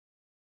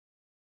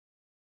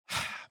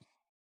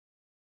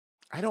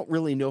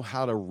know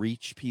how to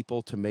reach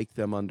people to make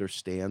them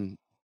understand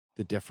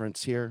the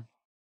difference here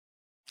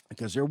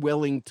because they're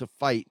willing to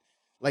fight.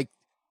 Like,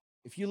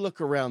 if you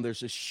look around, there's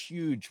this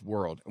huge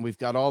world and we've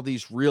got all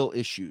these real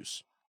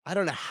issues. I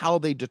don't know how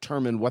they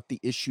determine what the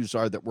issues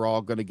are that we're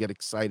all going to get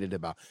excited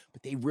about,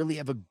 but they really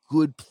have a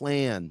good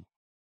plan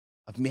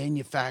of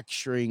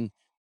manufacturing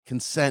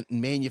consent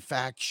and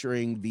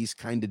manufacturing these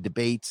kind of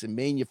debates and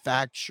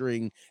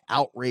manufacturing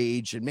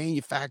outrage and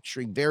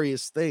manufacturing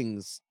various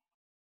things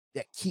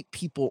that keep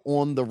people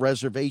on the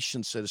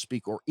reservation, so to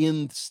speak, or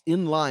in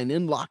line,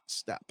 in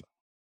lockstep.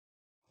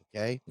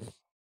 Okay.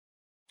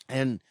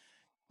 And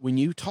when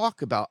you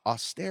talk about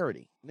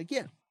austerity, and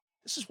again,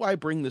 this is why I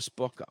bring this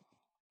book up.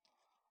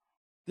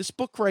 This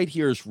book right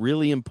here is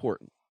really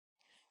important.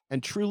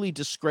 And truly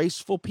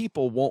disgraceful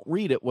people won't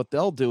read it. What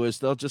they'll do is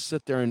they'll just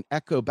sit there and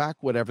echo back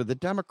whatever the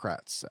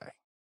Democrats say.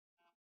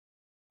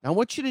 Now, I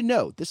want you to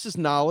know this is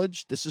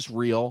knowledge. This is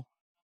real.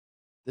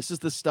 This is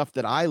the stuff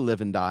that I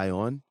live and die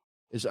on.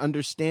 is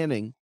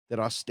understanding that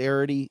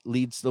austerity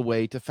leads the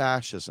way to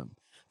fascism,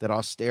 that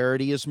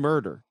austerity is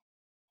murder.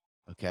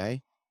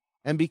 Okay.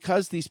 And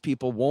because these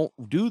people won't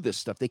do this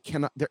stuff, they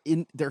cannot,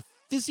 they're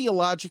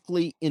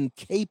physiologically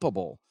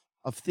incapable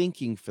of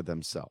thinking for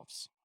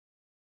themselves.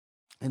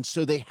 And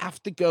so they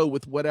have to go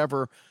with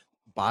whatever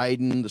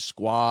Biden, the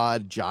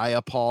squad,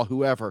 Jayapal,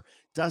 whoever,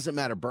 doesn't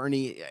matter,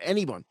 Bernie,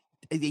 anyone.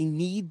 They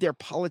need their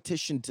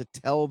politician to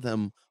tell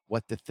them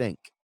what to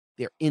think.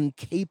 They're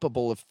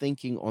incapable of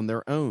thinking on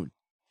their own.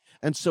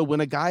 And so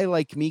when a guy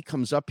like me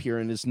comes up here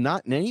and is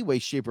not in any way,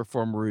 shape, or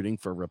form rooting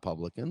for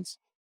Republicans,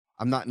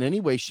 I'm not in any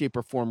way, shape,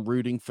 or form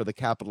rooting for the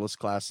capitalist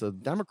class of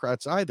the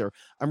Democrats either.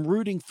 I'm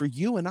rooting for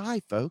you and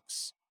I,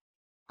 folks.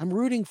 I'm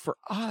rooting for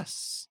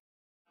us.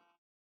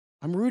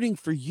 I'm rooting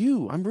for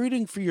you. I'm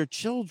rooting for your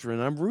children.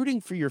 I'm rooting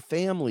for your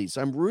families.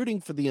 I'm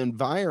rooting for the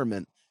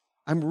environment.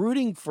 I'm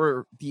rooting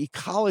for the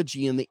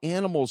ecology and the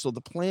animals of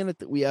the planet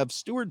that we have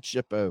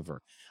stewardship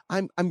over.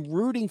 I'm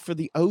rooting for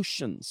the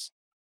oceans.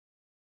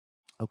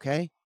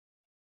 Okay.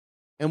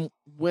 And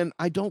when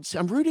I don't see,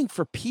 I'm rooting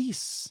for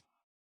peace.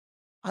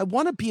 I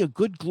want to be a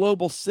good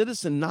global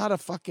citizen, not a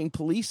fucking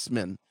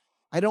policeman.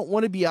 I don't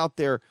want to be out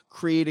there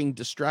creating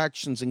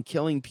distractions and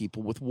killing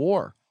people with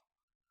war.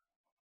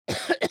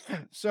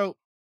 So,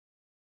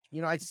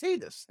 I say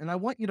this and I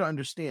want you to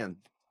understand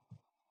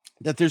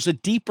that there's a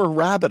deeper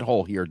rabbit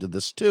hole here to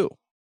this too.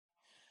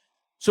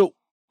 So,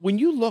 when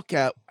you look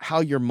at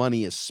how your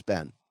money is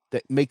spent,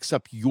 that makes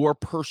up your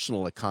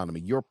personal economy,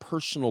 your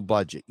personal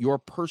budget, your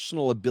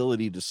personal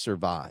ability to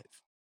survive,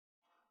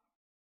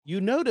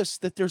 you notice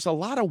that there's a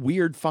lot of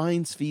weird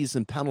fines, fees,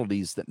 and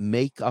penalties that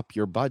make up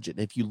your budget.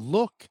 And if you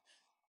look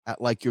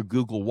at like your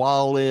Google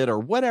Wallet or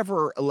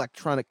whatever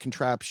electronic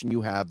contraption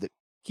you have that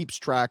keeps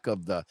track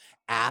of the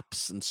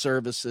apps and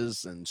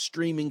services and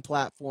streaming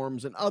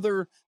platforms and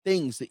other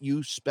things that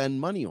you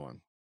spend money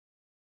on,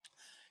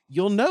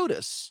 you'll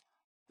notice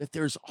that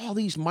there's all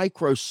these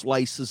micro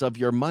slices of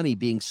your money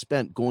being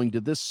spent going to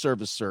this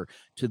servicer,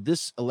 to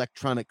this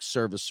electronic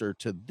servicer,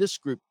 to this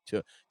group,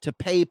 to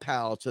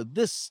PayPal, to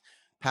this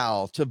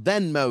pal, to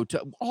Venmo,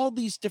 to all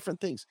these different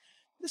things.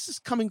 This is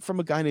coming from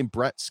a guy named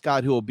Brett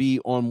Scott, who will be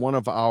on one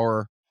of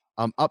our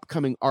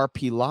upcoming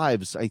RP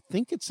lives. I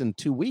think it's in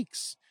 2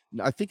 weeks.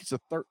 I think it's the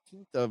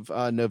 13th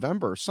of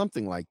November or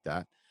something like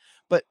that.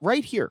 But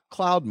right here,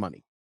 cloud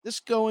money. This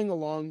going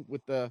along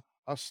with the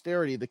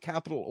austerity, the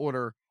capital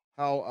order,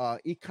 how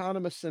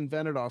economists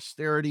invented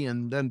austerity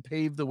and then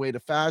paved the way to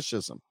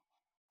fascism.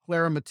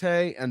 Clara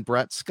Mattei and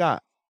Brett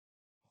Scott.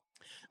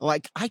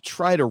 Like, I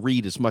try to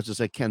read as much as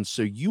I can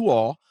so you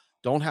all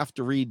don't have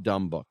to read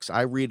dumb books.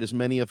 I read as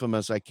many of them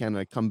as I can.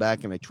 I come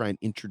back and I try and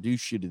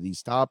introduce you to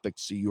these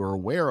topics so you're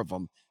aware of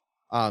them.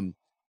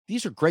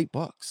 These are great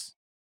books.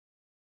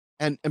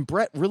 And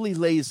Brett really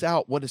lays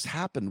out what has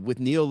happened with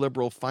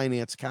neoliberal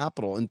finance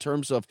capital in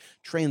terms of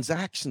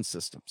transaction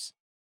systems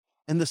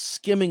and the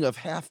skimming of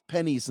half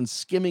pennies and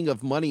skimming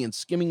of money and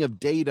skimming of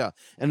data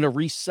and the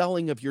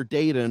reselling of your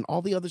data and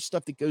all the other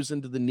stuff that goes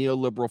into the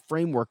neoliberal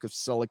framework of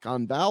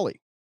Silicon Valley.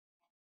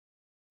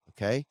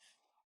 Okay.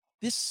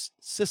 This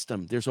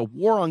system, there's a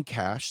war on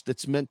cash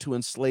that's meant to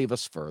enslave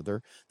us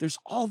further. There's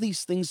all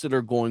these things that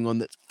are going on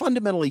that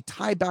fundamentally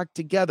tie back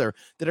together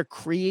that are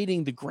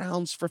creating the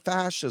grounds for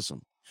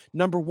fascism.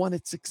 Number one,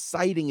 it's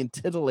exciting and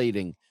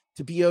titillating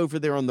to be over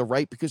there on the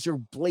right because you're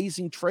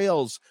blazing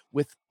trails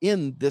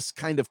within this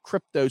kind of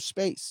crypto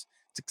space.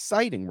 It's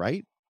exciting,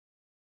 right?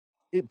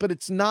 But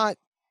it's not,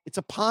 it's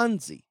a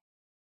Ponzi,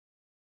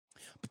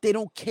 but they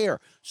don't care.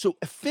 So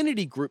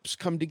affinity groups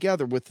come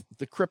together with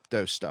the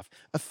crypto stuff.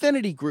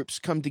 Affinity groups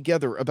come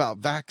together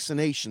about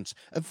vaccinations.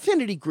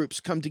 Affinity groups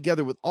come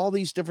together with all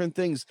these different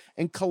things.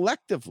 And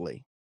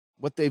collectively,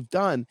 what they've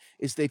done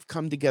is they've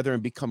come together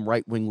and become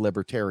right-wing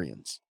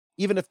libertarians.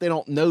 Even if they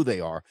don't know they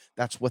are,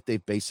 that's what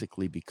they've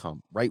basically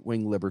become,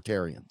 right-wing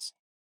libertarians.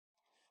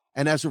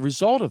 And as a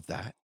result of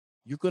that,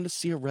 you're going to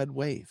see a red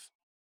wave.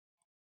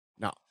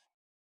 Now,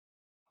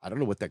 I don't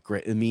know what that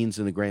it means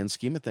in the grand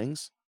scheme of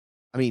things.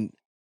 I mean,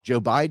 Joe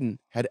Biden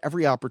had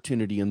every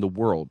opportunity in the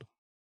world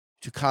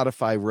to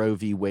codify Roe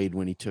v. Wade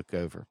when he took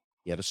over.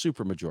 He had a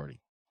supermajority.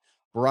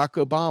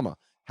 Barack Obama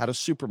had a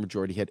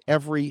supermajority, had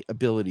every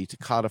ability to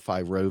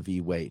codify Roe v.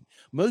 Wade.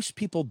 Most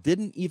people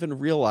didn't even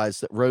realize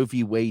that Roe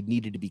v. Wade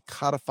needed to be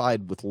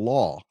codified with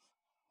law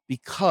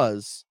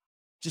because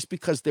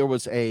there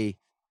was a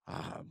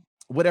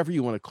whatever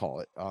you want to call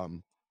it, what's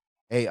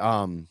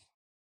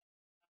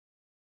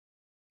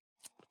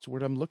the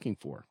word I'm looking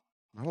for?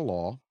 Not a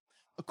law,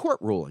 a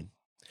court ruling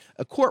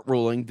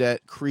that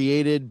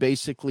created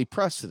basically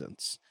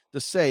precedents to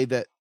say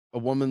that a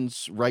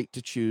woman's right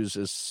to choose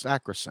is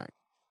sacrosanct.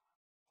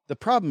 The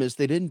problem is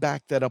they didn't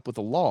back that up with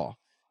a law.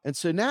 And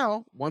so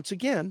now, once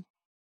again,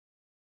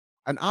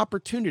 an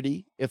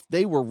opportunity, if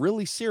they were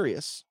really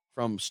serious,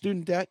 from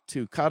student debt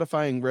to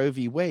codifying Roe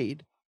v.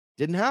 Wade,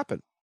 didn't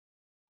happen.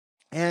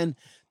 And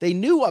they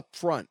knew up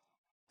front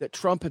that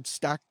Trump had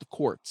stacked the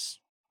courts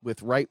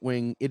with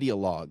right-wing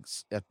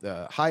ideologues at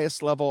the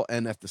highest level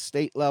and at the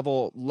state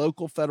level,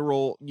 local,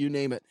 federal, you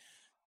name it.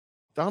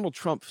 Donald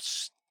Trump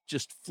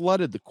just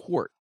flooded the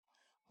court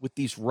with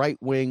these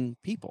right-wing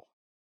people,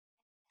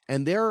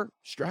 and their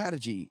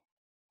strategy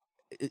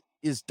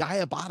is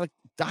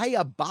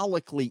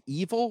diabolically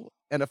evil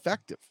and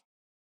effective.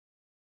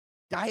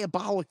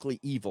 Diabolically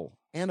evil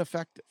and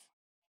effective.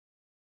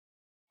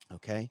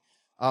 Okay.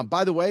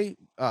 By the way,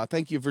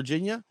 thank you,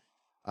 Virginia.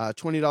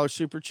 $20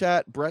 super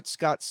chat. Brett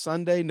Scott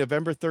Sunday,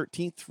 November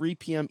 13th, 3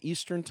 p.m.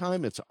 Eastern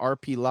time. It's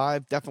RP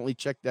Live. Definitely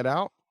check that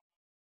out.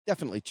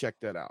 Definitely check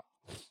that out.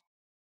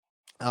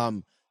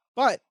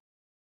 But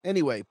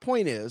anyway,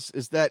 point is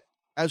that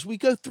as we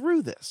go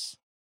through this,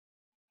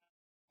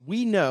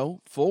 we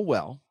know full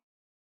well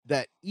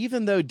that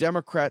even though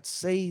Democrats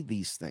say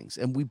these things,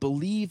 and we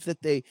believe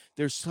that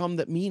there's some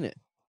that mean it,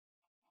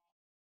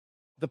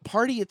 the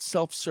party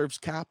itself serves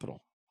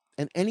capital,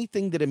 and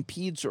anything that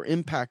impedes or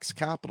impacts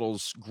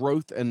capital's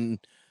growth and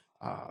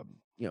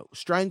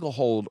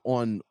stranglehold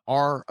on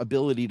our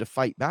ability to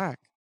fight back,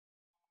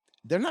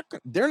 they're not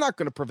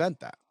going to prevent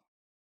that.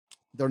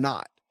 They're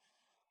not.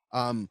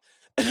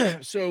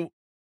 So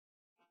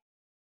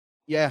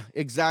yeah,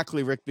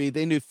 exactly, Rick B.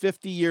 They knew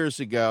 50 years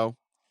ago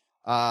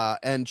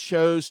and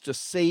chose to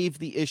save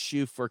the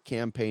issue for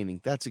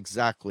campaigning. That's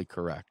exactly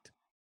correct.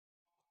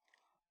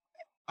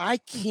 I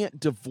can't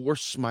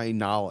divorce my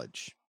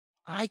knowledge.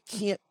 I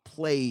can't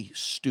play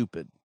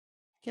stupid.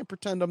 Can't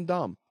pretend I'm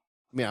dumb.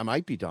 I mean, I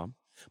might be dumb,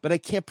 but I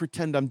can't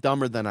pretend I'm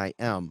dumber than I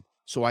am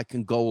so I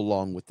can go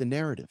along with the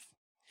narrative.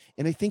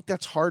 And I think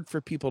that's hard for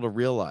people to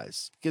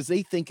realize because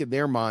they think in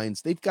their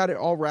minds, they've got it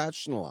all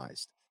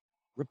rationalized.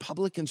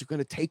 Republicans are going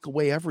to take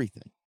away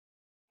everything.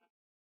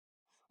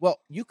 Well,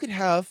 you could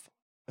have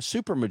a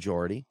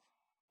supermajority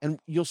and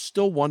you'll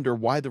still wonder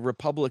why the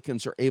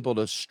Republicans are able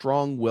to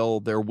strong will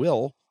their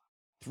will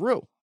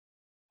through.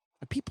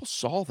 And people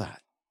saw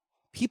that.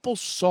 People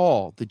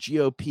saw the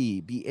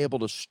GOP be able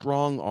to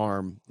strong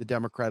arm the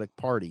Democratic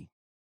Party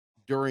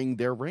during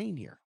their reign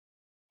here.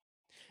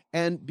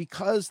 And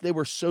because they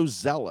were so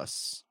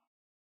zealous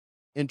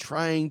in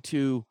trying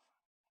to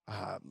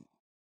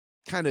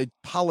kind of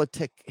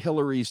politic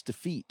Hillary's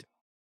defeat,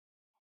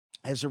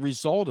 as a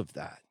result of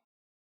that.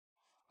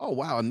 Oh,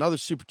 wow. Another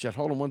super chat.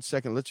 Hold on one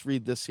second. Let's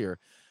read this here.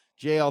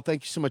 JL,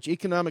 thank you so much.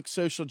 Economic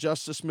social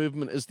justice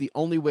movement is the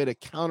only way to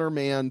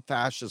countermand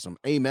fascism.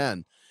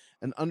 Amen.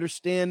 An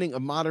understanding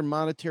of modern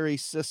monetary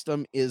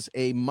system is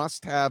a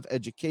must-have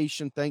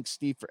education. Thanks,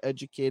 Steve, for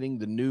educating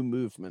the new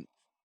movement.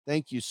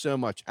 Thank you so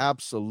much.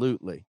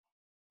 Absolutely.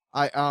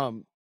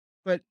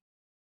 But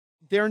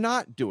they're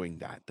not doing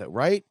that, though,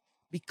 right?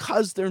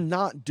 Because they're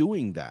not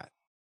doing that.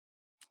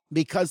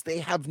 Because they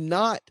have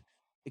not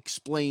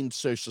explained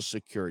Social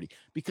Security,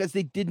 because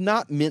they did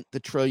not mint the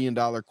 $1 trillion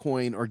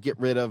coin or get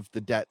rid of the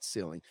debt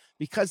ceiling,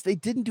 because they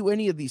didn't do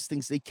any of these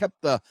things. They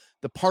kept the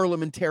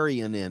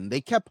parliamentarian in.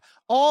 They kept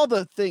all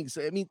the things.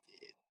 I mean,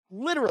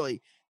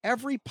 literally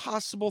every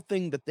possible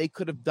thing that they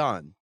could have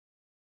done.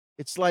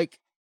 It's like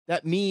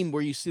that meme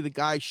where you see the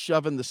guy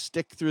shoving the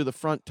stick through the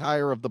front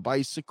tire of the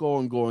bicycle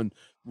and going,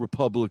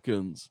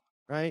 Republicans,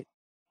 right?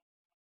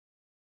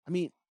 I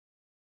mean,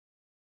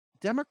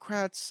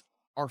 Democrats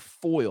are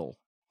foil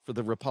for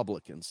the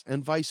Republicans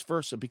and vice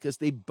versa because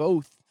they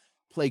both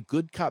play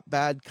good cop,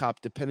 bad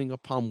cop, depending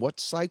upon what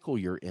cycle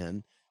you're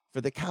in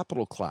for the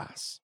capital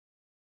class.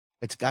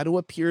 It's got to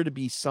appear to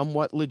be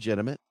somewhat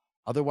legitimate.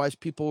 Otherwise,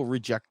 people will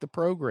reject the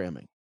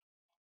programming.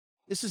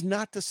 This is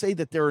not to say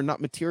that there are not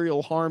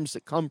material harms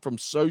that come from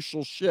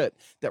social shit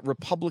that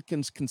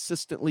Republicans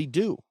consistently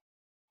do.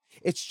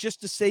 It's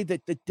just to say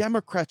that the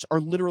Democrats are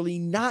literally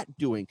not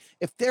doing,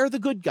 if they're the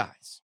good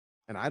guys,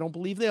 and I don't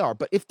believe they are,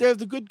 but if they're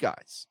the good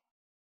guys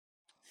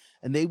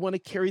and they want to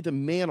carry the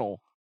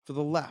mantle for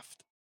the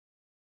left,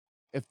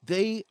 if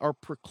they are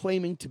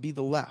proclaiming to be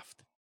the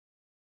left,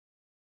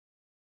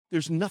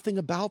 there's nothing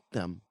about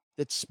them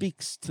that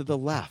speaks to the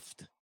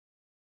left.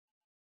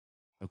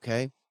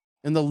 Okay?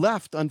 And the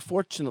left,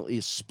 unfortunately,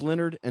 is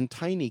splintered and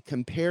tiny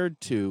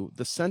compared to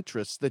the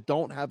centrists that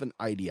don't have an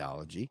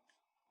ideology,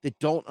 that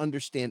don't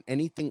understand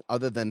anything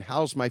other than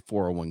how's my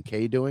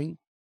 401k doing?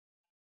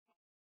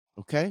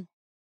 Okay?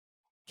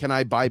 Can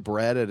I buy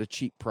bread at a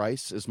cheap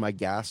price? Is my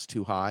gas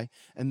too high?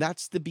 And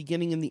that's the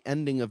beginning and the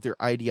ending of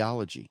their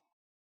ideology.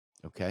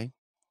 Okay?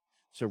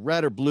 So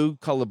red or blue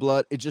color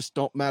blood, it just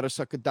don't matter.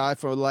 So I could die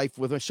for life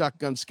with a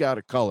shotgun scout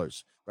of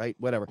colors, right?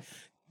 Whatever.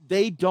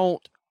 They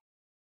don't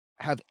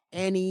have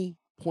any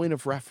point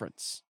of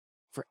reference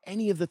for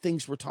any of the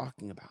things we're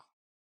talking about.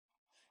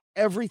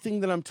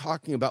 Everything that I'm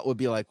talking about would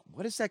be like,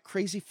 what is that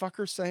crazy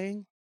fucker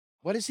saying?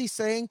 What is he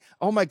saying?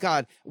 Oh my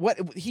God.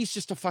 What? He's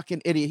just a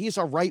fucking idiot. He's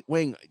a right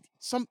wing.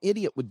 Some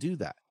idiot would do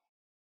that.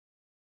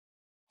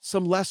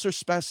 Some lesser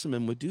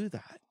specimen would do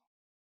that.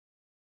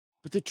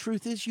 But the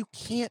truth is, you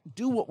can't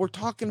do what we're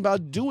talking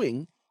about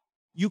doing.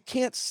 You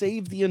can't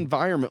save the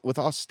environment with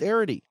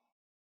austerity.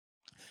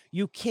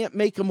 You can't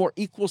make a more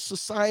equal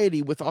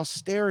society with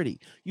austerity.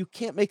 You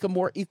can't make a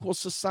more equal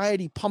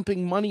society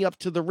pumping money up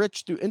to the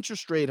rich through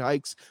interest rate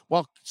hikes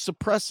while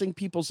suppressing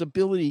people's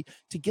ability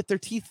to get their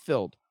teeth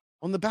filled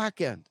on the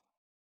back end.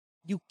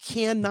 You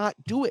cannot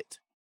do it.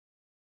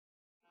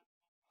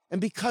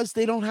 And because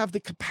they don't have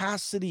the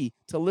capacity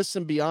to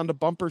listen beyond a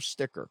bumper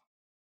sticker,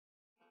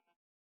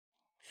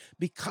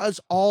 because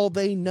all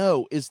they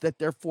know is that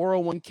their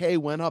 401k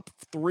went up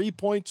 3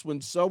 points when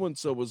so and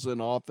so was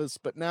in office,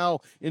 but now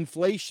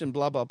inflation,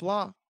 blah, blah,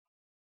 blah.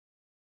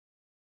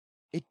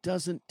 It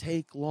doesn't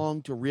take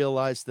long to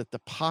realize that the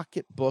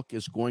pocketbook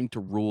is going to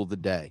rule the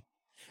day.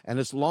 And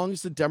as long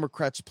as the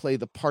Democrats play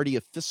the party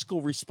of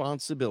fiscal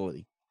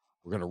responsibility,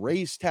 we're going to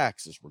raise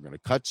taxes, we're going to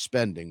cut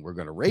spending, we're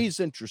going to raise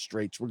interest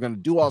rates, we're going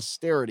to do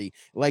austerity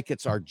like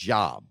it's our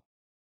job.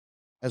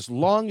 As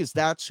long as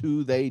that's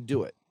who they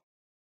do it.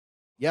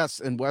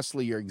 Yes, and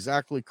Wesley, you're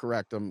exactly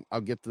correct.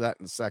 I'll get to that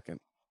in a second.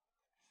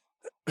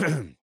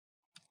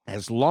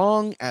 As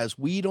long as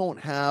we don't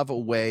have a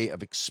way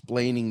of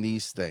explaining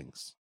these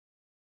things,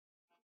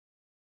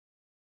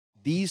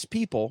 these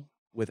people,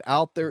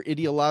 without their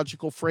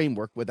ideological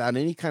framework, without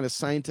any kind of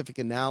scientific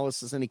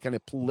analysis, any kind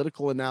of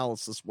political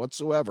analysis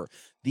whatsoever,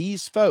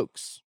 these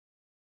folks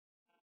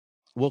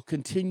will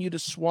continue to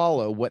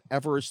swallow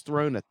whatever is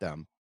thrown at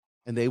them,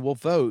 and they will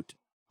vote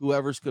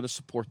whoever's going to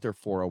support their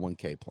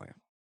 401k plan.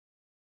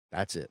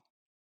 That's it.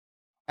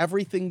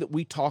 Everything that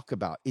we talk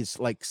about is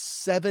like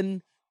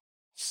 7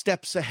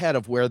 steps ahead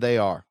of where they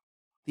are.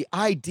 The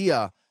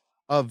idea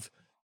of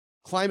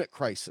climate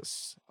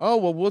crisis. Oh,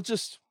 well, we'll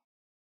just,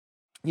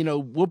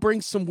 we'll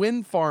bring some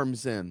wind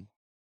farms in.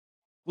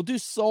 We'll do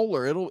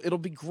solar. It'll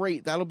be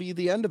great. That'll be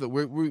the end of it.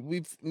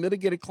 We've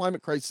mitigated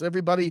climate crisis.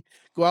 Everybody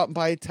go out and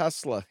buy a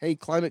Tesla. Hey,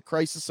 climate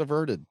crisis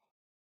averted.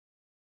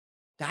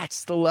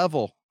 That's the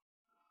level.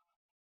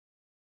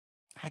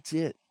 That's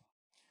it.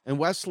 And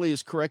Wesley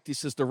is correct. He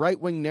says the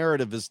right-wing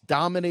narrative is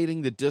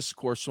dominating the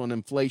discourse on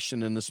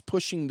inflation and is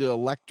pushing the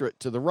electorate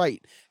to the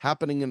right,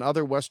 happening in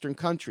other Western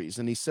countries.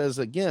 And he says,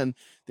 again,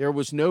 there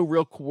was no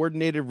real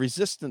coordinated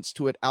resistance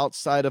to it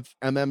outside of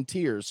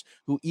MMTers,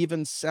 who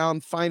even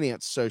sound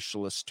finance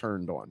socialists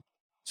turned on.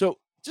 So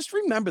just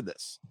remember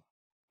this.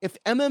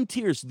 If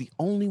MMTers are the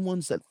only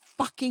ones that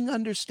fucking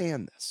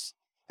understand this,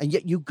 and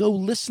yet you go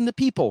listen to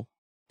people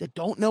that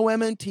don't know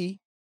MMT,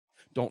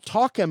 don't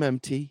talk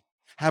MMT,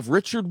 have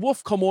Richard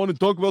Wolff come on and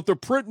talk about they're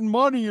printing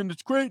money and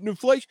it's creating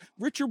inflation.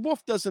 Richard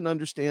Wolff doesn't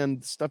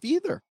understand stuff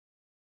either,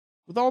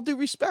 with all due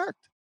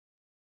respect.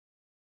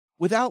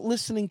 Without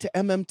listening to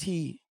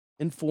MMT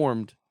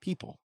informed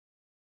people,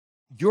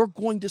 you're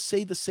going to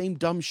say the same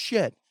dumb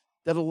shit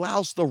that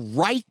allows the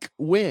Reich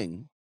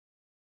wing.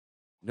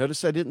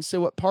 Notice I didn't say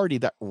what party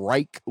that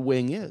Reich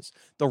wing is.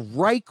 The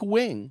Reich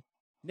wing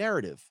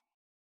narrative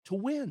to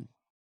win.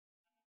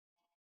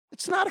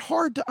 It's not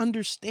hard to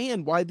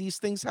understand why these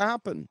things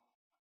happen.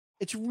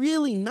 It's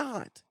really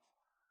not.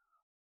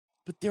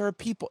 But there are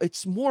people,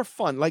 it's more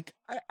fun. Like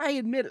I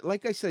admit it,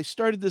 like I said, I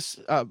started this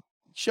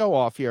show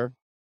off here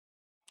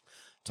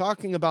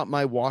talking about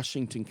my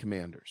Washington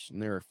Commanders.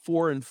 And they're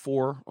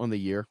 4-4 on the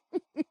year.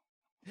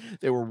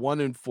 They were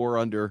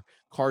 1-4 under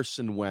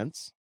Carson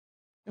Wentz.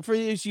 And for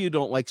those of you who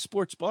don't like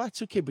sports, well,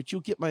 that's okay, but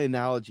you'll get my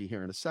analogy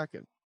here in a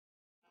second.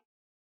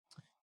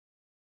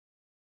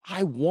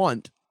 I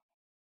want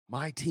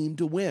my team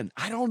to win.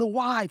 I don't know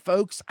why,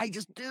 folks. I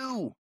just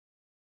do.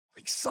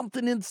 Like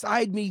something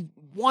inside me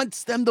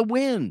wants them to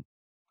win.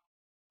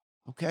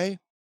 Okay?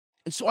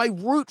 And so I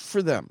root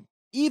for them,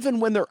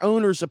 even when their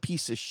owner's a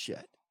piece of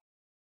shit.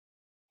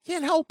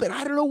 Can't help it.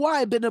 I don't know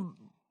why. I've been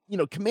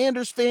a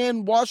Commanders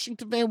fan,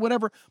 Washington fan,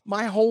 whatever,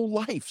 my whole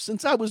life.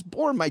 Since I was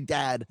born, my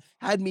dad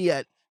had me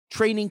at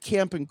training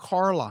camp in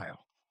Carlisle.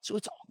 So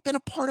it's been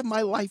a part of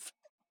my life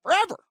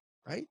forever,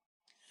 right?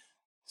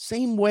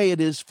 Same way it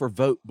is for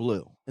Vote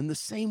Blue, and the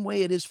same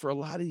way it is for a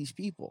lot of these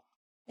people.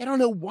 They don't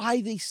know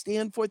why they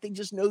stand for it. They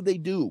just know they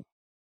do.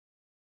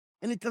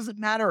 And it doesn't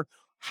matter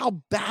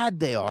how bad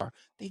they are.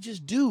 They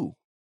just do.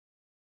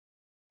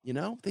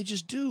 They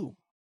just do.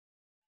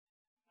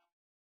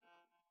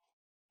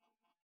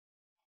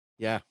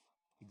 Yeah,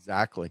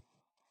 exactly.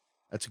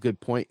 That's a good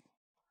point.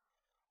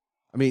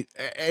 I mean,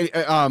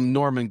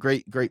 Norman,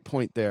 great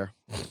point there.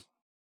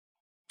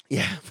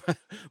 Yeah.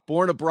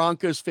 Born a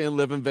Broncos fan,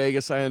 live in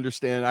Vegas. I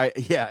understand.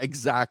 Yeah,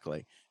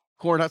 exactly.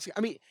 Cornhuskers.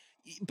 I mean,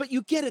 but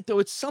you get it though.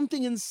 It's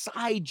something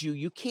inside you.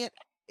 You can't,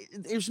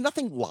 there's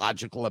nothing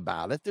logical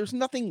about it. There's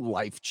nothing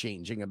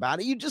life-changing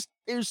about it.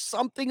 There's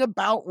something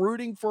about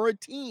rooting for a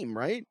team,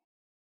 right?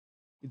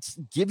 It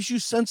gives you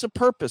sense of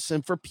purpose.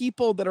 And for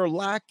people that are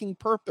lacking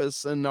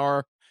purpose and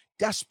are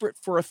desperate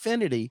for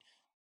affinity,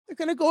 they're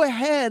going to go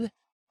ahead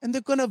and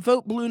they're going to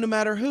vote blue no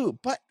matter who.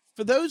 But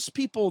for those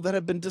people that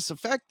have been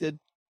disaffected,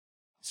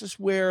 this is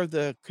where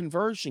the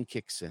conversion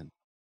kicks in.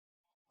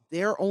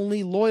 Their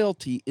only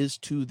loyalty is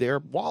to their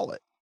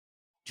wallet,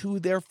 to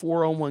their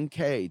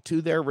 401k,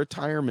 to their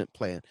retirement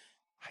plan.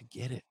 I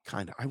get it,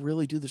 kind of. I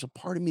really do. There's a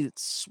part of me that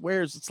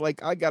swears it's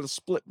like I got a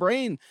split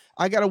brain.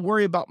 I got to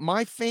worry about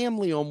my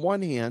family on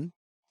one hand.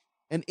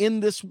 And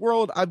in this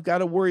world, I've got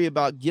to worry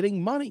about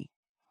getting money.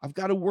 I've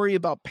got to worry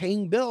about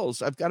paying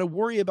bills. I've got to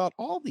worry about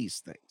all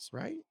these things,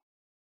 right?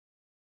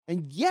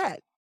 And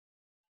yet,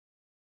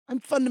 I'm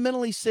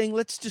fundamentally saying,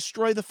 let's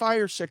destroy the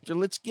fire sector.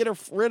 Let's get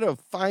rid of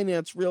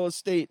finance, real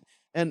estate,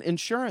 and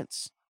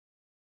insurance.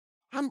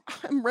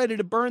 I'm ready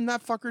to burn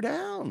that fucker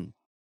down.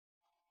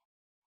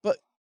 But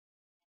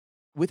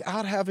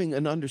without having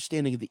an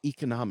understanding of the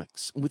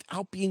economics, and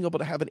without being able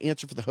to have an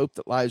answer for the hope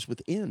that lies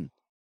within,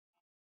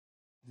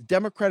 the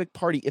Democratic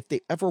Party, if they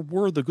ever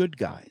were the good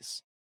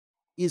guys,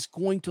 is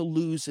going to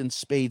lose in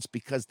spades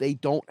because they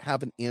don't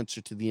have an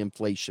answer to the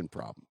inflation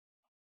problem.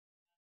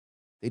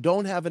 They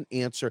don't have an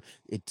answer.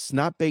 It's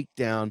not baked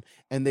down.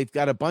 And they've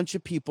got a bunch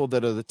of people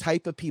that are the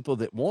type of people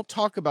that won't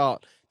talk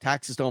about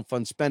taxes don't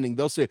fund spending.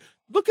 They'll say,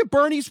 look at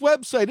Bernie's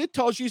website. It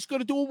tells you he's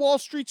going to do a Wall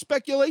Street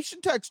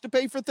speculation tax to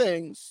pay for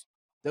things.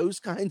 Those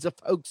kinds of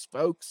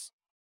folks,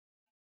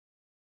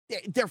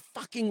 they're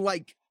fucking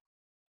like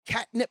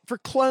catnip for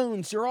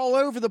clones. They're all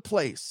over the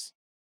place.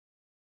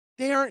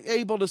 They aren't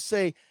able to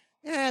say,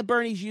 yeah,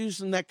 Bernie's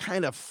using that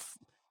kind of,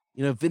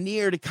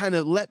 veneer to kind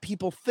of let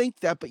people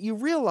think that. But you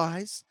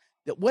realize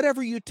that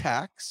whatever you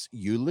tax,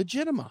 you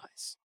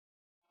legitimize.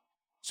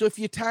 So if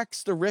you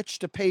tax the rich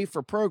to pay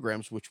for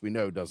programs, which we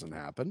know doesn't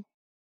happen,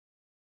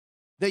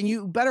 then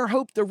you better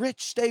hope the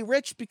rich stay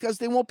rich because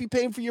they won't be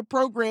paying for your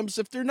programs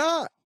if they're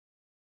not.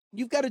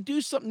 You've got to do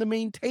something to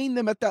maintain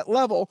them at that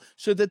level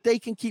so that they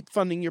can keep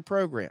funding your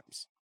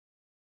programs.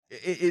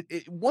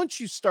 Once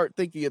you start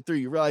thinking it through,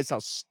 you realize how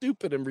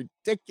stupid and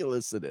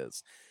ridiculous it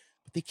is.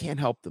 But they can't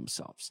help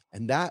themselves.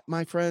 And that,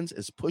 my friends,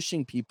 is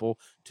pushing people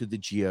to the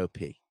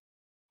GOP.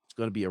 It's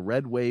going to be a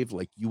red wave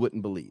like you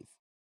wouldn't believe.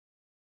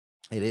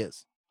 It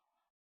is.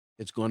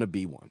 It's going to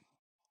be one.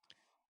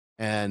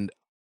 And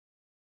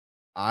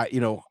I'm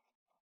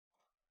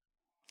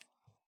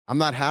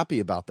not happy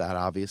about that,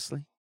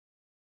 obviously.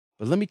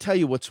 But let me tell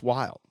you what's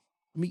wild.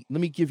 Let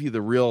me give you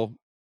the real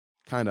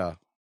kind of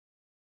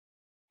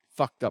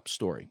fucked up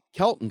story.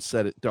 Kelton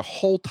said it the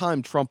whole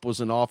time Trump was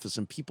in office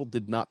and people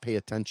did not pay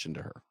attention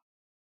to her.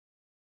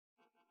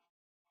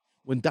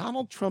 When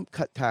Donald Trump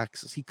cut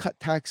taxes, he cut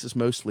taxes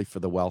mostly for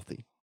the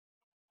wealthy.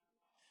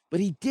 But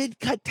he did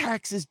cut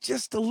taxes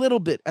just a little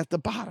bit at the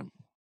bottom.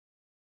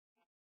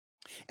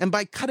 And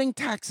by cutting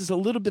taxes a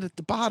little bit at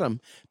the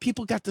bottom,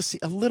 people got to see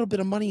a little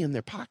bit of money in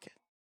their pocket.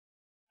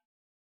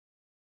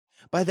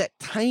 By that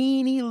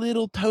tiny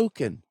little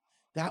token,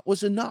 that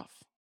was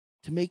enough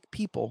to make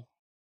people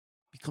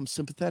become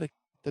sympathetic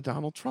to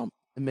Donald Trump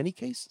in many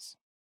cases.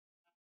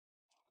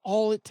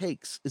 All it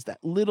takes is that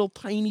little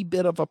tiny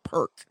bit of a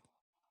perk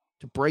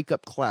to break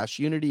up class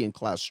unity and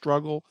class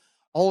struggle.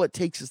 All it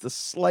takes is the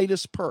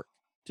slightest perk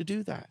to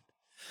do that.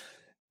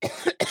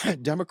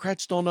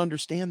 Democrats don't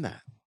understand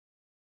that.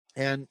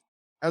 And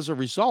as a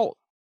result,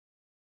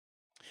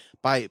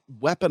 by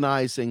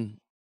weaponizing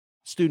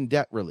student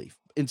debt relief,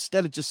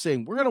 instead of just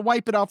saying, we're going to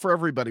wipe it out for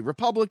everybody,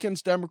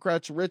 Republicans,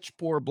 Democrats, rich,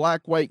 poor,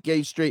 black, white,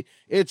 gay, straight,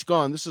 it's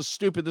gone. This is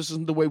stupid. This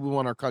isn't the way we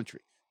want our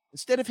country.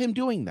 Instead of him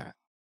doing that,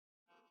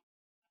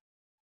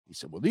 he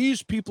said, well,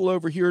 these people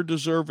over here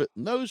deserve it,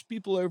 and those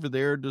people over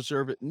there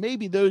deserve it, and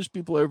maybe those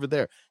people over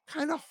there.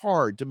 Kind of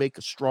hard to make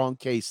a strong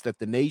case that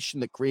the nation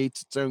that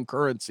creates its own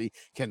currency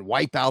can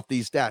wipe out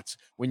these debts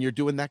when you're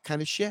doing that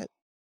kind of shit.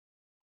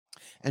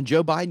 And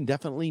Joe Biden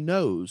definitely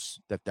knows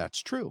that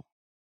that's true.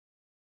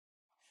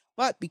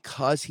 But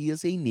because he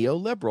is a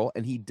neoliberal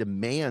and he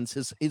demands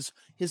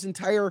his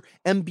entire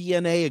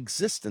MBNA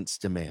existence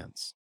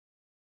demands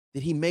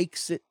that he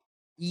makes it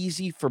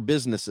easy for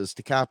businesses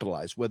to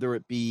capitalize, whether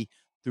it be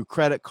through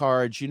credit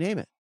cards, you name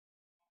it.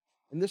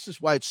 And this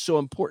is why it's so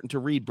important to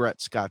read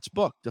Brett Scott's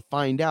book to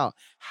find out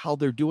how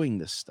they're doing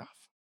this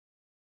stuff.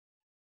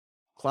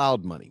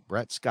 Cloud Money,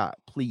 Brett Scott,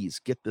 please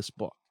get this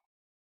book.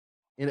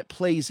 And it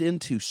plays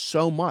into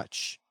so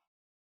much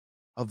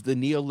of the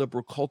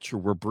neoliberal culture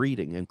we're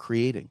breeding and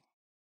creating.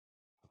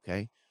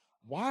 Okay.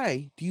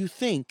 Why do you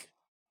think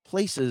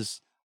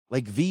places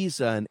like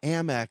Visa and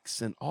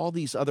Amex and all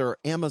these other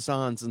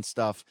Amazons and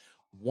stuff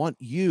want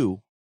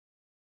you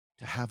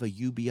to have a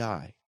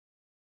UBI?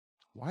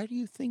 Why do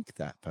you think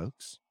that,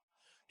 folks?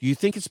 Do you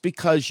think it's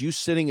because you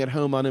sitting at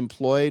home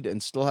unemployed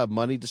and still have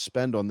money to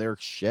spend on their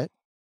shit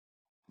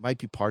might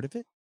be part of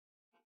it?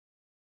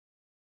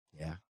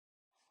 Yeah.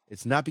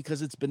 It's not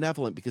because it's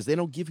benevolent, because they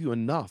don't give you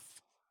enough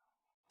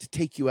to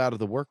take you out of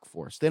the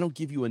workforce. They don't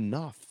give you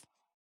enough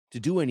to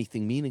do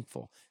anything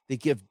meaningful. They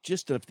give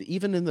just enough to,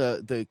 even in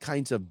the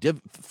kinds of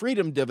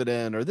freedom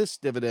dividend or this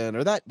dividend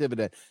or that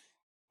dividend.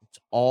 It's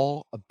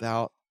all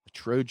about a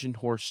Trojan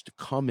horse to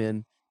come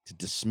in to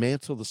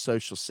dismantle the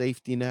social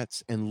safety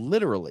nets and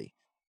literally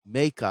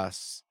make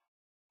us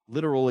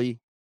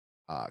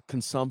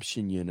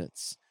consumption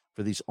units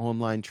for these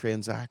online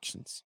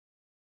transactions.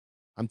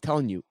 I'm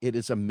telling you, it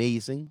is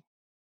amazing.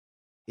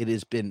 It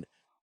has been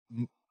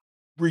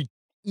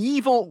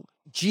evil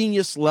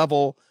genius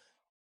level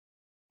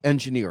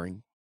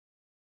engineering,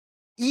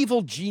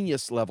 evil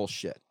genius level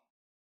shit.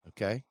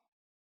 Okay.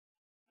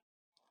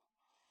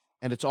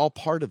 And it's all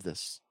part of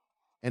this.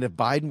 And if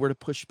Biden were to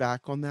push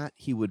back on that,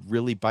 he would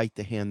really bite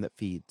the hand that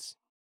feeds.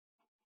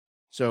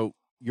 So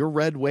your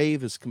red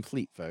wave is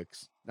complete,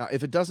 folks. Now,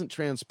 if it doesn't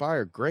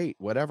transpire, great,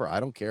 whatever. I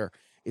don't care.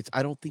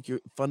 I don't think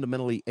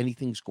fundamentally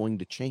anything's going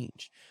to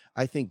change.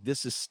 I think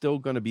this is still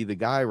going to be the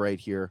guy right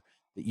here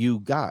that you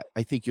got.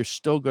 I think you're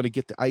still going to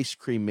get the ice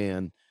cream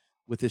man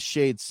with his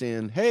shade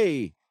saying,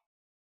 "Hey,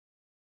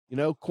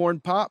 corn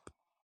pop."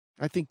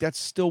 I think that's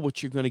still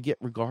what you're going to get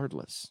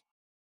regardless.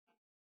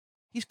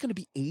 He's going to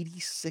be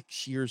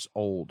 86 years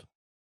old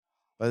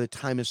by the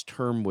time his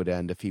term would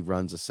end if he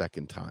runs a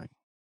second time.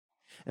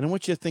 And I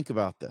want you to think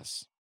about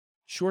this.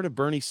 Short of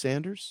Bernie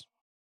Sanders,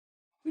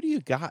 who do you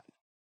got?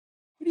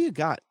 Who do you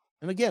got?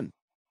 And again,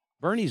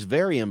 Bernie's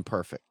very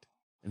imperfect,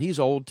 and he's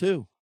old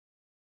too.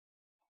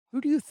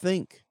 Who do you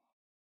think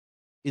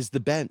is the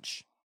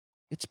bench?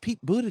 It's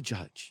Pete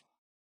Buttigieg.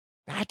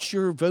 That's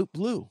your vote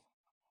blue.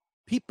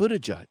 Pete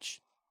Buttigieg.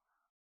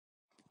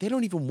 They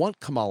don't even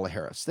want Kamala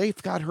Harris.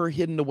 They've got her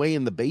hidden away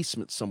in the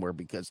basement somewhere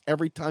because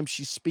every time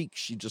she speaks,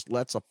 she just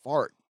lets a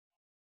fart.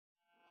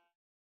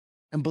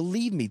 And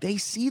believe me, they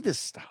see this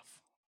stuff.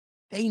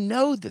 They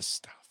know this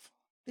stuff.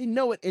 They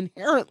know it,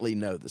 inherently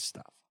know this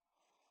stuff.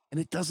 And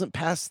it doesn't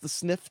pass the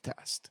sniff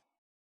test.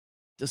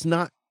 Does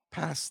not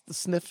pass the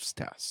sniffs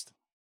test.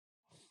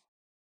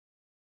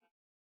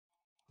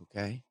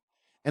 Okay.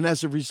 And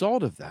as a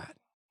result of that,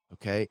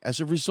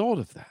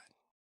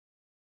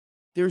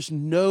 there's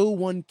no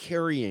one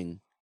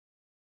carrying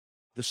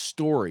the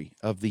story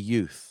of the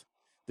youth.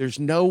 There's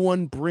no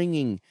one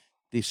bringing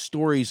the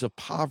stories of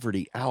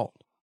poverty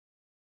out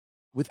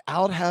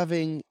without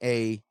having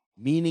a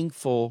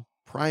meaningful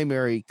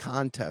primary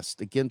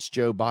contest against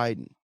Joe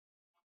Biden.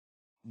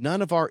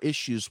 None of our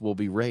issues will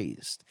be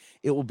raised.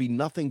 It will be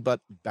nothing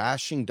but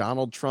bashing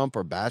Donald Trump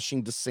or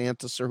bashing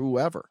DeSantis or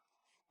whoever.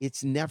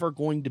 It's never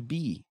going to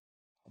be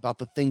about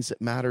the things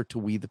that matter to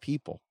we the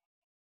people.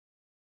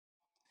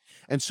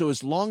 And so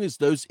as long as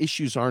those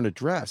issues aren't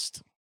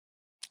addressed,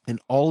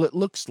 and all it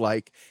looks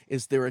like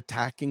is they're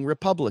attacking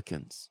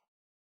Republicans.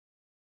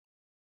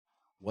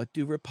 What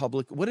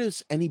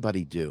does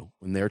anybody do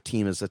when their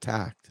team is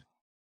attacked?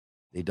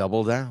 They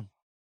double down.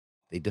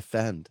 They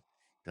defend.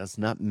 Does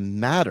not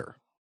matter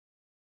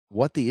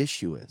what the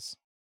issue is.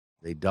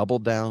 They double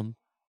down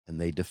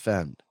and they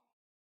defend.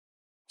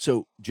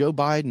 So Joe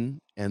Biden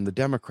and the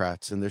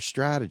Democrats and their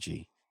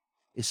strategy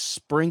is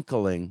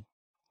sprinkling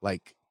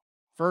like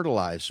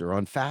fertilizer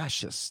on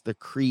fascists. They're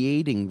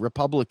creating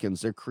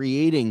Republicans. They're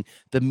creating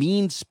the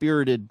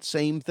mean-spirited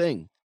same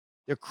thing.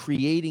 They're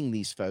creating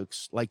these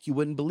folks like you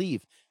wouldn't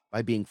believe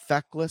by being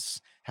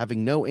feckless,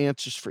 having no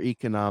answers for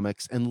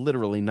economics, and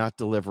literally not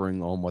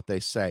delivering on what they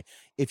say.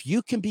 If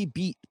you can be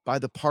beat by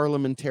the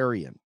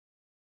parliamentarian,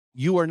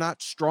 you are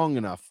not strong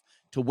enough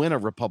to win a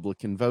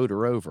Republican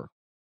voter over.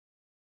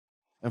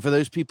 And for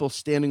those people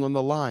standing on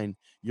the line,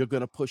 you're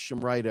going to push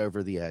them right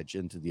over the edge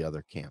into the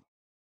other camp.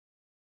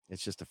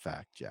 It's just a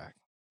fact, Jack.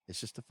 It's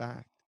just a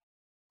fact.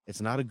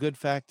 It's not a good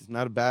fact. It's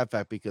not a bad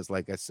fact because,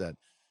 like I said,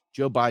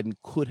 Joe Biden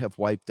could have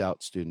wiped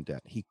out student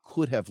debt. He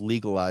could have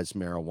legalized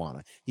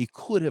marijuana. He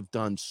could have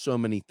done so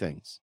many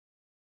things.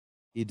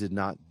 He did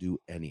not do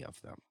any of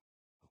them.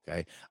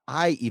 Okay.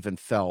 I even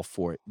fell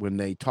for it when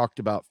they talked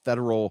about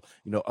federal,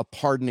 a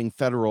pardoning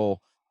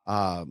federal,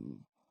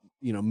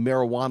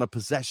 marijuana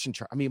possession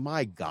charge. I mean,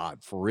 my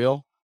God, for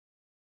real?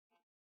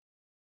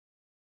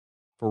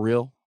 For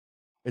real?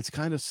 It's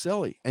kind of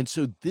silly. And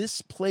so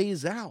this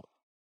plays out.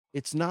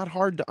 It's not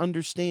hard to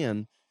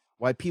understand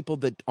why people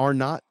that are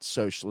not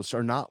socialists,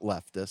 are not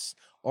leftists,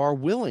 are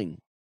willing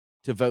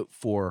to vote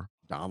for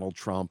Donald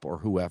Trump or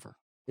whoever.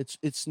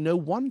 It's no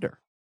wonder.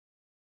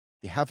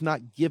 They have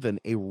not given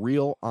a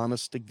real,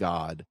 honest to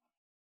God,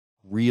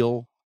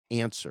 real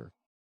answer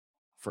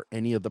for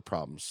any of the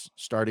problems,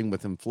 starting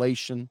with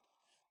inflation,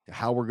 to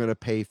how we're going to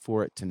pay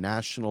for it, to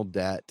national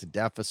debt, to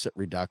deficit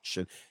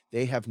reduction.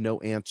 They have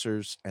no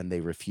answers, and they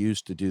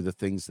refuse to do the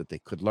things that they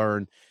could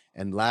learn.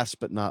 And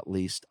last but not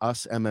least,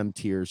 us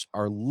MMTers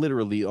are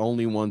literally the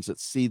only ones that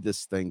see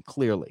this thing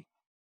clearly,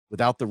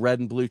 without the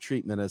red and blue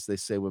treatment, as they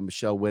say with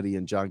Michelle Whitty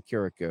and John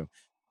Carrico,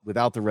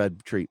 without the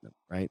red treatment,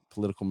 right?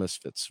 Political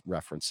misfits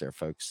reference there,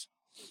 folks.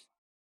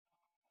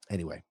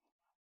 Anyway,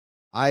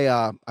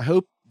 I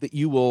hope that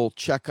you will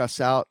check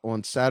us out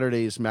on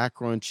Saturday's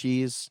Macro and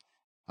Cheese.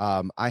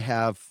 I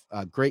have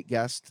a great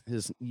guest.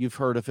 You've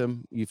heard of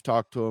him. You've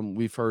talked to him.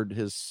 We've heard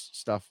his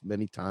stuff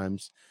many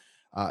times.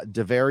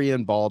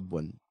 Davarian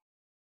Baldwin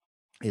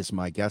is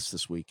my guest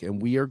this week,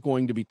 and we are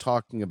going to be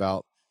talking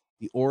about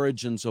the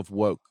origins of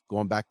woke,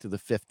 going back to the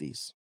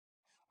 50s.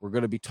 We're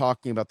going to be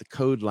talking about the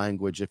code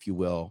language, if you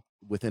will,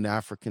 within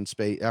African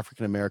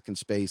American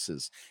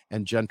spaces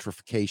and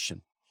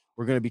gentrification.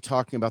 We're going to be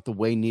talking about the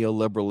way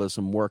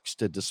neoliberalism works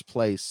to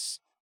displace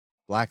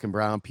Black and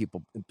brown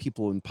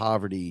people in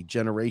poverty,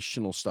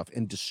 generational stuff,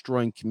 and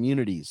destroying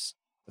communities,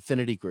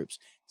 affinity groups.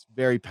 It's a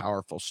very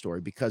powerful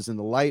story because in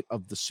the light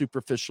of the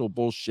superficial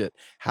bullshit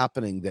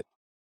happening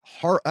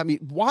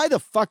why the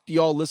fuck do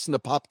y'all listen to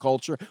pop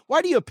culture?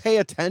 Why do you pay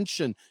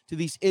attention to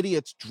these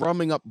idiots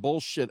drumming up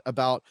bullshit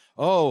about,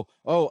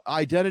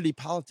 identity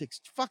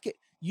politics? Fuck it.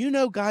 You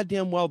know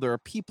goddamn well there are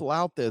people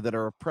out there that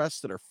are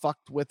oppressed, that are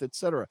fucked with,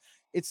 etc.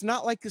 It's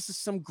not like this is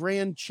some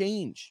grand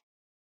change.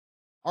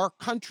 Our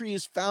country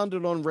is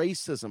founded on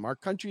racism. Our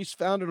country is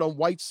founded on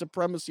white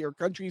supremacy. Our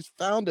country is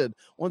founded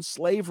on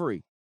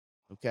slavery.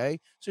 Okay.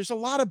 So there's a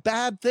lot of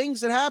bad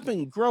things that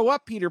happen. Grow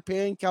up, Peter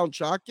Pan, Count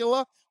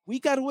Chocula. We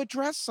got to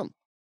address them.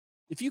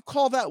 If you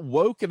call that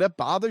woke and that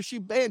bothers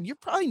you, man, you're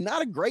probably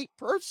not a great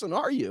person,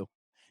 are you?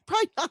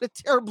 Probably not a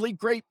terribly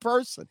great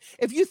person.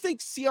 If you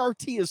think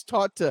CRT is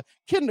taught to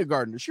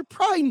kindergartners, you're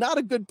probably not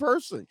a good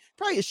person.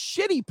 Probably a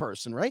shitty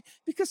person, right?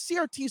 Because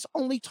CRT is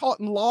only taught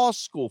in law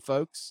school,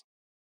 folks.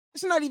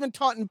 It's not even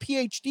taught in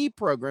PhD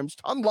programs,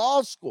 taught in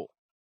law school.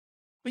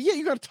 But yeah,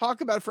 you're going to talk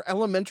about it for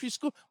elementary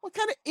school? What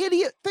kind of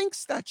idiot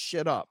thinks that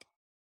shit up?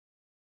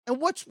 And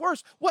what's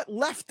worse, what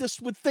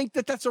leftist would think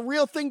that that's a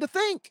real thing to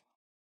think?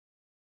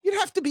 You'd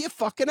have to be a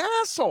fucking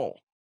asshole,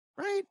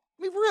 right?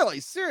 I mean, really,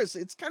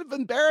 seriously, it's kind of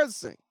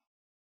embarrassing.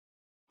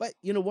 But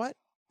you know what?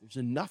 There's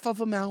enough of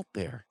them out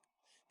there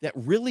that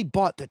really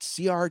bought that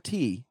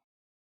CRT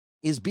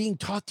is being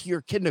taught to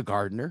your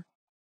kindergartner,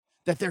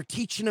 that they're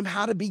teaching them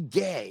how to be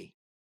gay,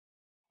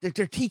 that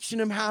they're teaching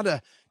them how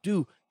to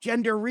do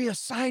gender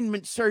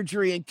reassignment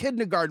surgery in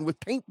kindergarten with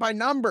paint by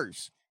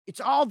numbers.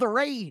 It's all the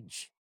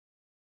rage.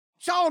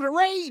 It's all the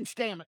rage,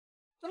 damn it.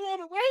 It's all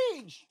the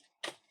rage.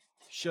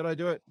 Should I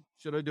do it?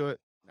 Should I do it?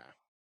 Nah.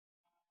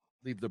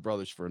 Leave the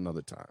brothers for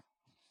another time.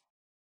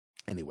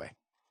 Anyway,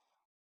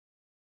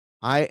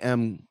 I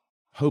am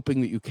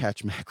hoping that you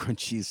catch Macro and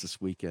Cheese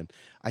this weekend.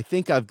 I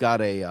think I've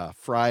got a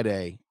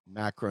Friday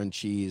Macro and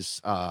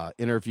Cheese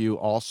interview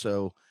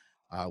also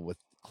with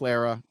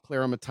Clara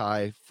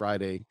Matai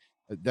Friday.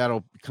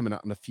 That'll be coming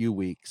out in a few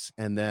weeks.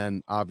 And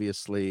then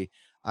obviously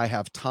I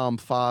have Tom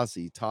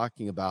Fozzie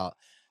talking about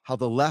how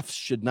the left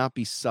should not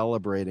be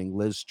celebrating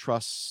Liz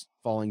Truss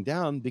falling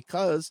down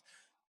because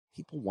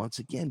people once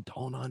again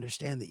don't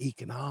understand the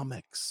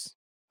economics.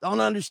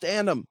 Don't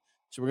understand them.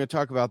 So we're going to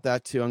talk about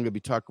that too. I'm going to be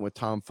talking with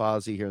Tom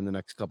Fozzie here in the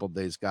next couple of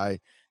days. Guy's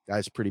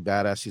pretty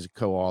badass. He's a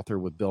co-author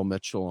with Bill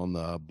Mitchell on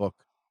the book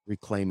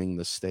Reclaiming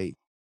the State.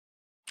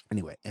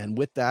 Anyway, and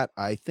with that,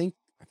 I think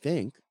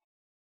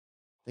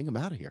I'm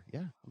out of here.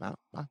 Yeah, I'm out.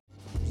 Bye.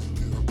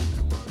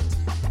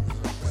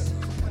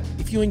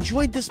 If you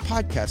enjoyed this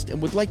podcast and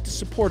would like to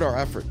support our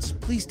efforts,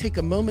 please take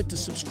a moment to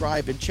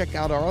subscribe and check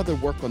out our other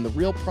work on the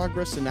Real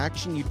Progress in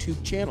Action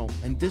YouTube channel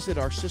and visit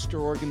our sister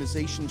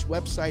organization's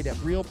website at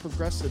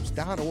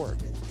realprogressives.org.